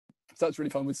 So that's really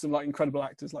fun, with some like incredible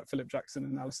actors like Philip Jackson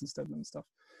and Alison Steadman and stuff.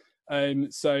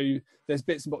 So there's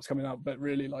bits and bobs coming out, but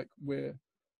really like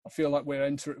I feel like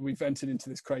we've entered into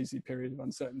this crazy period of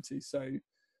uncertainty. So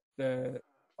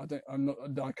I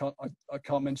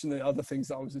can't mention the other things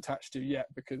that I was attached to yet,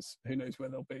 because who knows where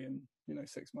they'll be in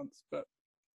 6 months. But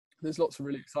there's lots of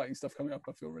really exciting stuff coming up.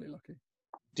 I feel really lucky.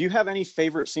 Do you have any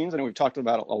favorite scenes? I know we've talked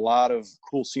about a lot of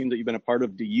cool scenes that you've been a part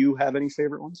of. Do you have any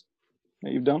favorite ones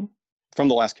that you've done from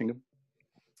The Last Kingdom?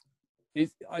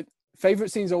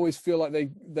 Favorite scenes always feel like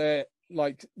they're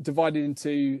like divided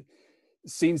into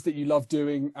scenes that you love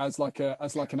doing as like an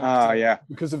actor. Yeah.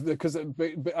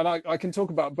 And I can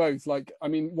talk about both. Like, I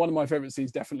mean, one of my favorite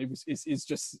scenes definitely is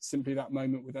just simply that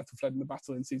moment with Ethelfled in the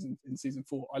battle in season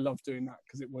 4. I love doing that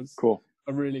because it was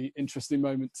a really interesting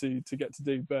moment to get to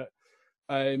do. But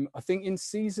I think in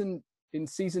season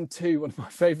 2, one of my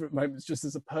favorite moments just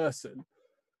as a person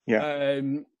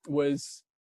was,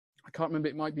 I can't remember,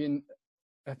 it might be in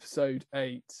episode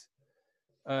 8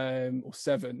 or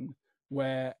 7,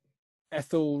 where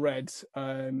Ethelred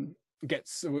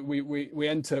we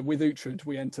enter with Uhtred,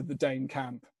 we enter the Dane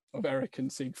camp of Eric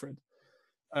and Siegfried,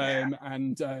 and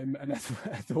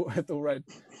Ethelred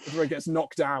gets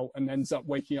knocked out and ends up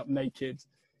waking up naked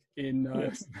in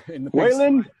the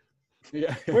Waylon.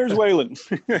 Yeah, where's Waylon?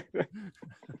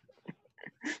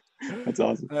 That's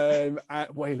awesome.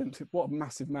 Waylon, what a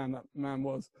massive man that man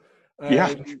was.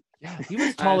 He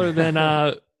was taller than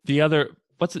the other.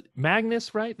 What's it,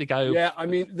 Magnus, right? The guy who... Yeah, I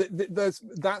mean,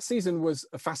 that season was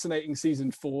a fascinating season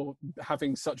for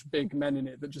having such big men in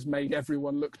it that just made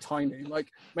everyone look tiny. Like,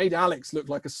 made Alex look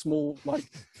like a small,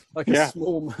 a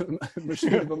small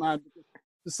machine of a man.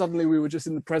 Suddenly we were just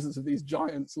in the presence of these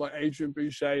giants like Adrian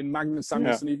Boucher and Magnus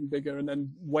Samuelsson, even bigger, and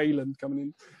then Wayland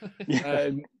coming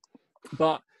in.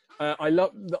 But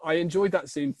I enjoyed that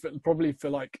scene probably for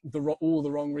like all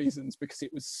the wrong reasons, because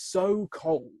it was so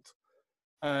cold.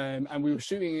 And we were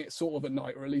shooting it sort of at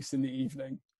night, or at least in the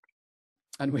evening,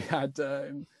 and we had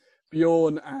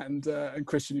Bjorn and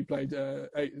Christian, who played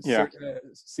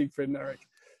Siegfried and Eric,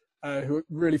 who were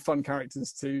really fun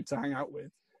characters to hang out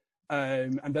with,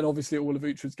 and then obviously all of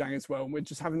Uhtred's gang as well. And we're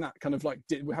just having that kind of like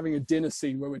we're having a dinner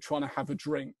scene where we're trying to have a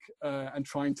drink and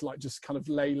trying to like just kind of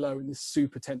lay low in this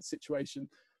super tense situation,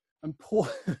 and poor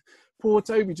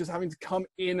Toby just having to come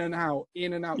in and out,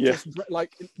 just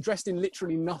like dressed in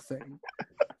literally nothing,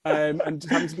 and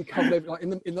just having to be covered over, like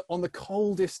on the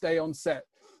coldest day on set.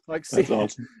 Like,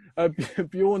 awesome.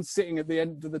 Bjorn sitting at the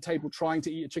end of the table trying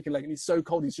to eat a chicken leg, and he's so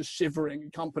cold he's just shivering. He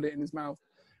can't put it in his mouth.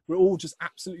 We're all just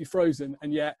absolutely frozen,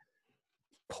 and yet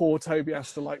poor Toby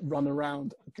has to like run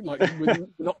around like with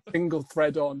not a single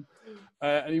thread on,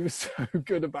 and he was so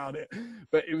good about it.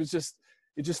 But it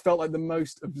just felt like the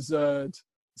most absurd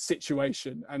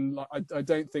situation, and like I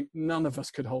don't think none of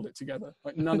us could hold it together.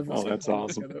 Like none of us that's could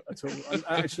hold awesome. it together at all. And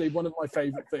actually, one of my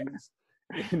favorite things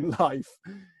in life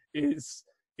is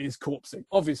corpsing.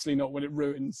 Obviously not when it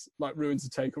ruins a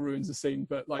take or ruins a scene,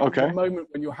 but like the moment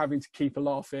when you're having to keep a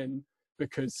laugh in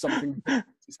because something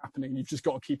is happening, you've just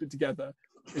got to keep it together,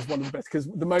 is one of the best. Because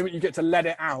the moment you get to let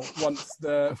it out once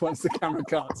the camera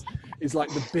cuts is like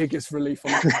the biggest relief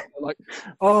on the like,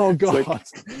 oh god,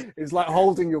 it's like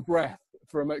holding your breath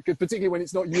for a moment, particularly when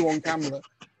it's not you on camera.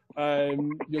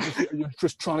 You're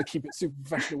just trying to keep it super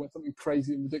professional when something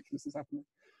crazy and ridiculous is happening.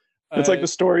 It's like the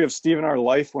story of Steve and our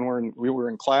life when we were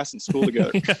in class and school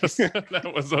together. Yes,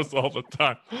 that was us all the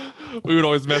time. We would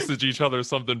always message each other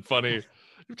something funny,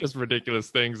 just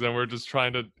ridiculous things, and we're just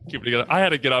trying to keep it together. I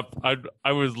had to get up.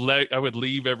 I would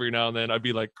leave every now and then. I'd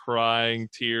be like crying,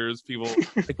 tears. People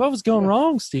like, what was going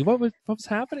wrong, Steve? What was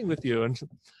happening with you? And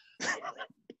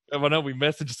I know we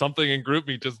messaged something in group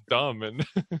me just dumb and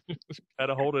had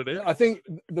to hold it in. I think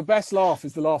the best laugh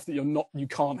is the laugh that you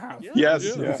can't have. Yes.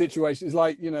 The situation is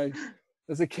like,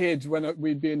 as a kid when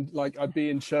I'd be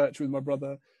in church with my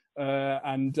brother,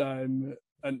 and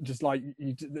just like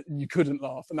you couldn't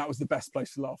laugh, and that was the best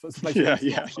place to laugh. That's the place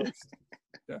yeah.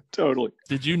 Totally.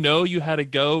 Did you know you had to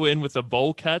go in with a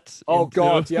bowl cut? Oh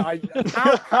God, yeah.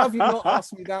 How have you not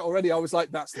asked me that already? I was like,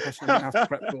 that's the question I'm gonna have to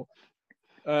prep for.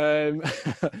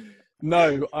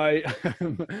 No, I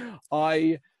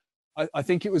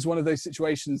think it was one of those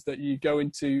situations that you go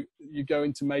into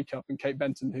makeup, and Kate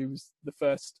Benton, who was the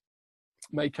first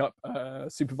makeup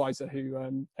supervisor, hair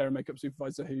and makeup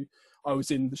supervisor who I was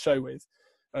in the show with,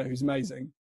 who's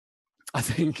amazing. I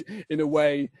think in a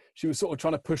way she was sort of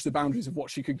trying to push the boundaries of what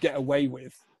she could get away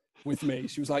with me.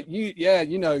 She was like,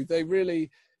 they really,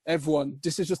 everyone,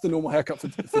 this is just the normal haircut for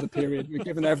the period. We're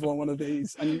giving everyone one of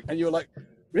these, and you're like,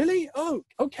 really? Oh,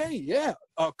 okay, yeah.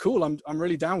 Oh, cool. I'm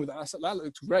really down with that. That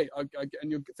looks great.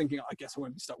 And you're thinking, I guess I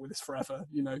won't be stuck with this forever.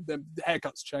 The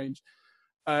haircuts change.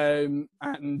 And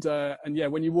yeah,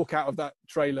 when you walk out of that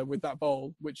trailer with that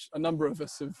bowl, which a number of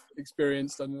us have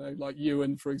experienced, I don't know, like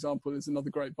Ewan, for example, is another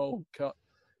great bowl cut.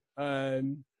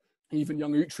 Even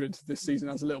young Uhtred this season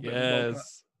has a little bit of a bowl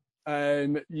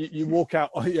cut. You walk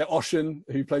out, Oshin,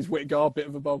 who plays Whitgar, bit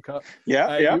of a bowl cut.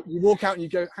 You walk out and you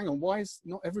go, hang on, why is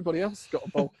not everybody else got a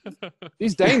bowl?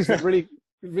 These Danes look really,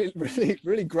 really, really,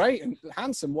 really great and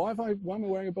handsome. Why am I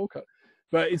wearing a bowl cut?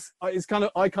 But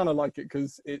I kind of like it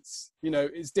because it's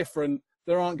different.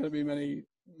 There aren't going to be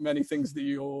many things that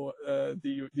you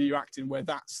act in where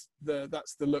that's the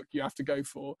look you have to go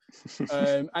for.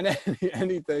 And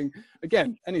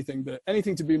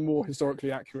anything to be more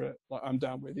historically accurate, like I'm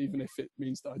down with, even if it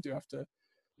means that I do have to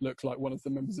look like one of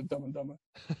the members of Dumb and Dumber.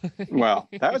 Well,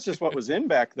 that was just what was in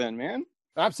back then, man.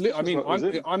 Absolutely. I mean,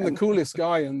 I'm the coolest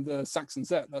guy in the Saxon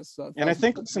set. That's and I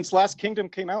think since Last Kingdom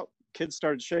came out, kids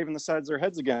started shaving the sides of their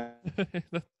heads again.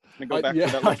 Go back to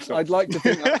that look, I'd like to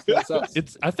think that's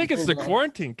us. I think it's the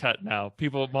quarantine cut now.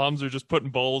 Moms are just putting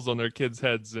bowls on their kids'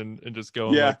 heads and just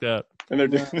going like that. And they're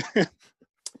doing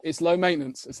It's low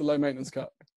maintenance. It's a low maintenance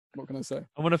cut. What can I say?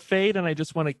 I want to fade, and I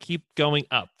just want to keep going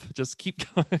up. Just keep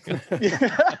going.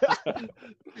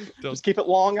 Just keep it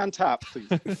long on top, please.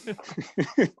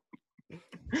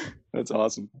 That's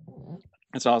awesome.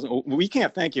 That's awesome. Well, we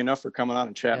can't thank you enough for coming on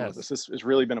and chatting with us. This has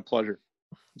really been a pleasure.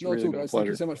 It's really been a pleasure. Thank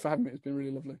you so much for having me. It's been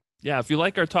really lovely. Yeah, if you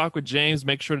like our talk with James,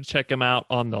 make sure to check him out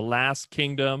on The Last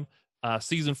Kingdom.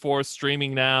 Season 4 is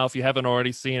streaming now. If you haven't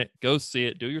already seen it, go see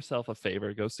it. Do yourself a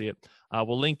favor. Go see it.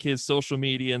 We'll link his social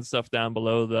media and stuff down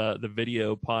below the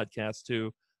video podcast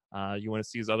too. You want to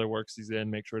see his other works he's in,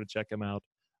 make sure to check him out.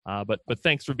 But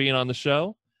thanks for being on the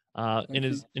show.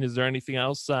 Is there anything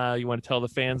else you want to tell the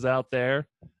fans out there?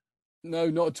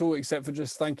 No, not at all, except for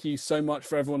just thank you so much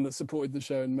for everyone that supported the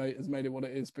show and has made it what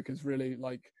it is, because really,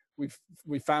 like, we've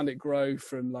found it grow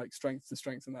from like strength to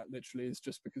strength, and that literally is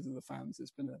just because of the fans.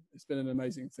 It's been an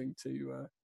amazing thing to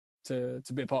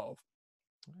be a part of.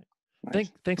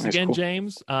 Nice. Thanks again, cool.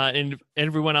 James. And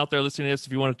everyone out there listening to this,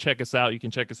 if you want to check us out, you can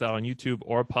check us out on YouTube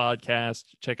or podcast.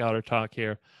 Check out our talk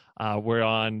here.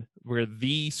 We're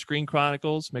The Screen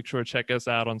Chronicles. Make sure to check us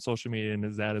out on social media and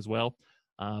is that as well.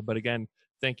 But again,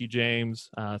 thank you, James.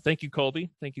 Thank you,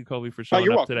 Colby. Thank you, Colby, for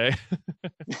showing up today.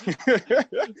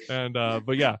 And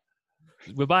but yeah,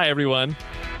 goodbye, everyone.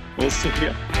 We'll see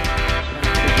you.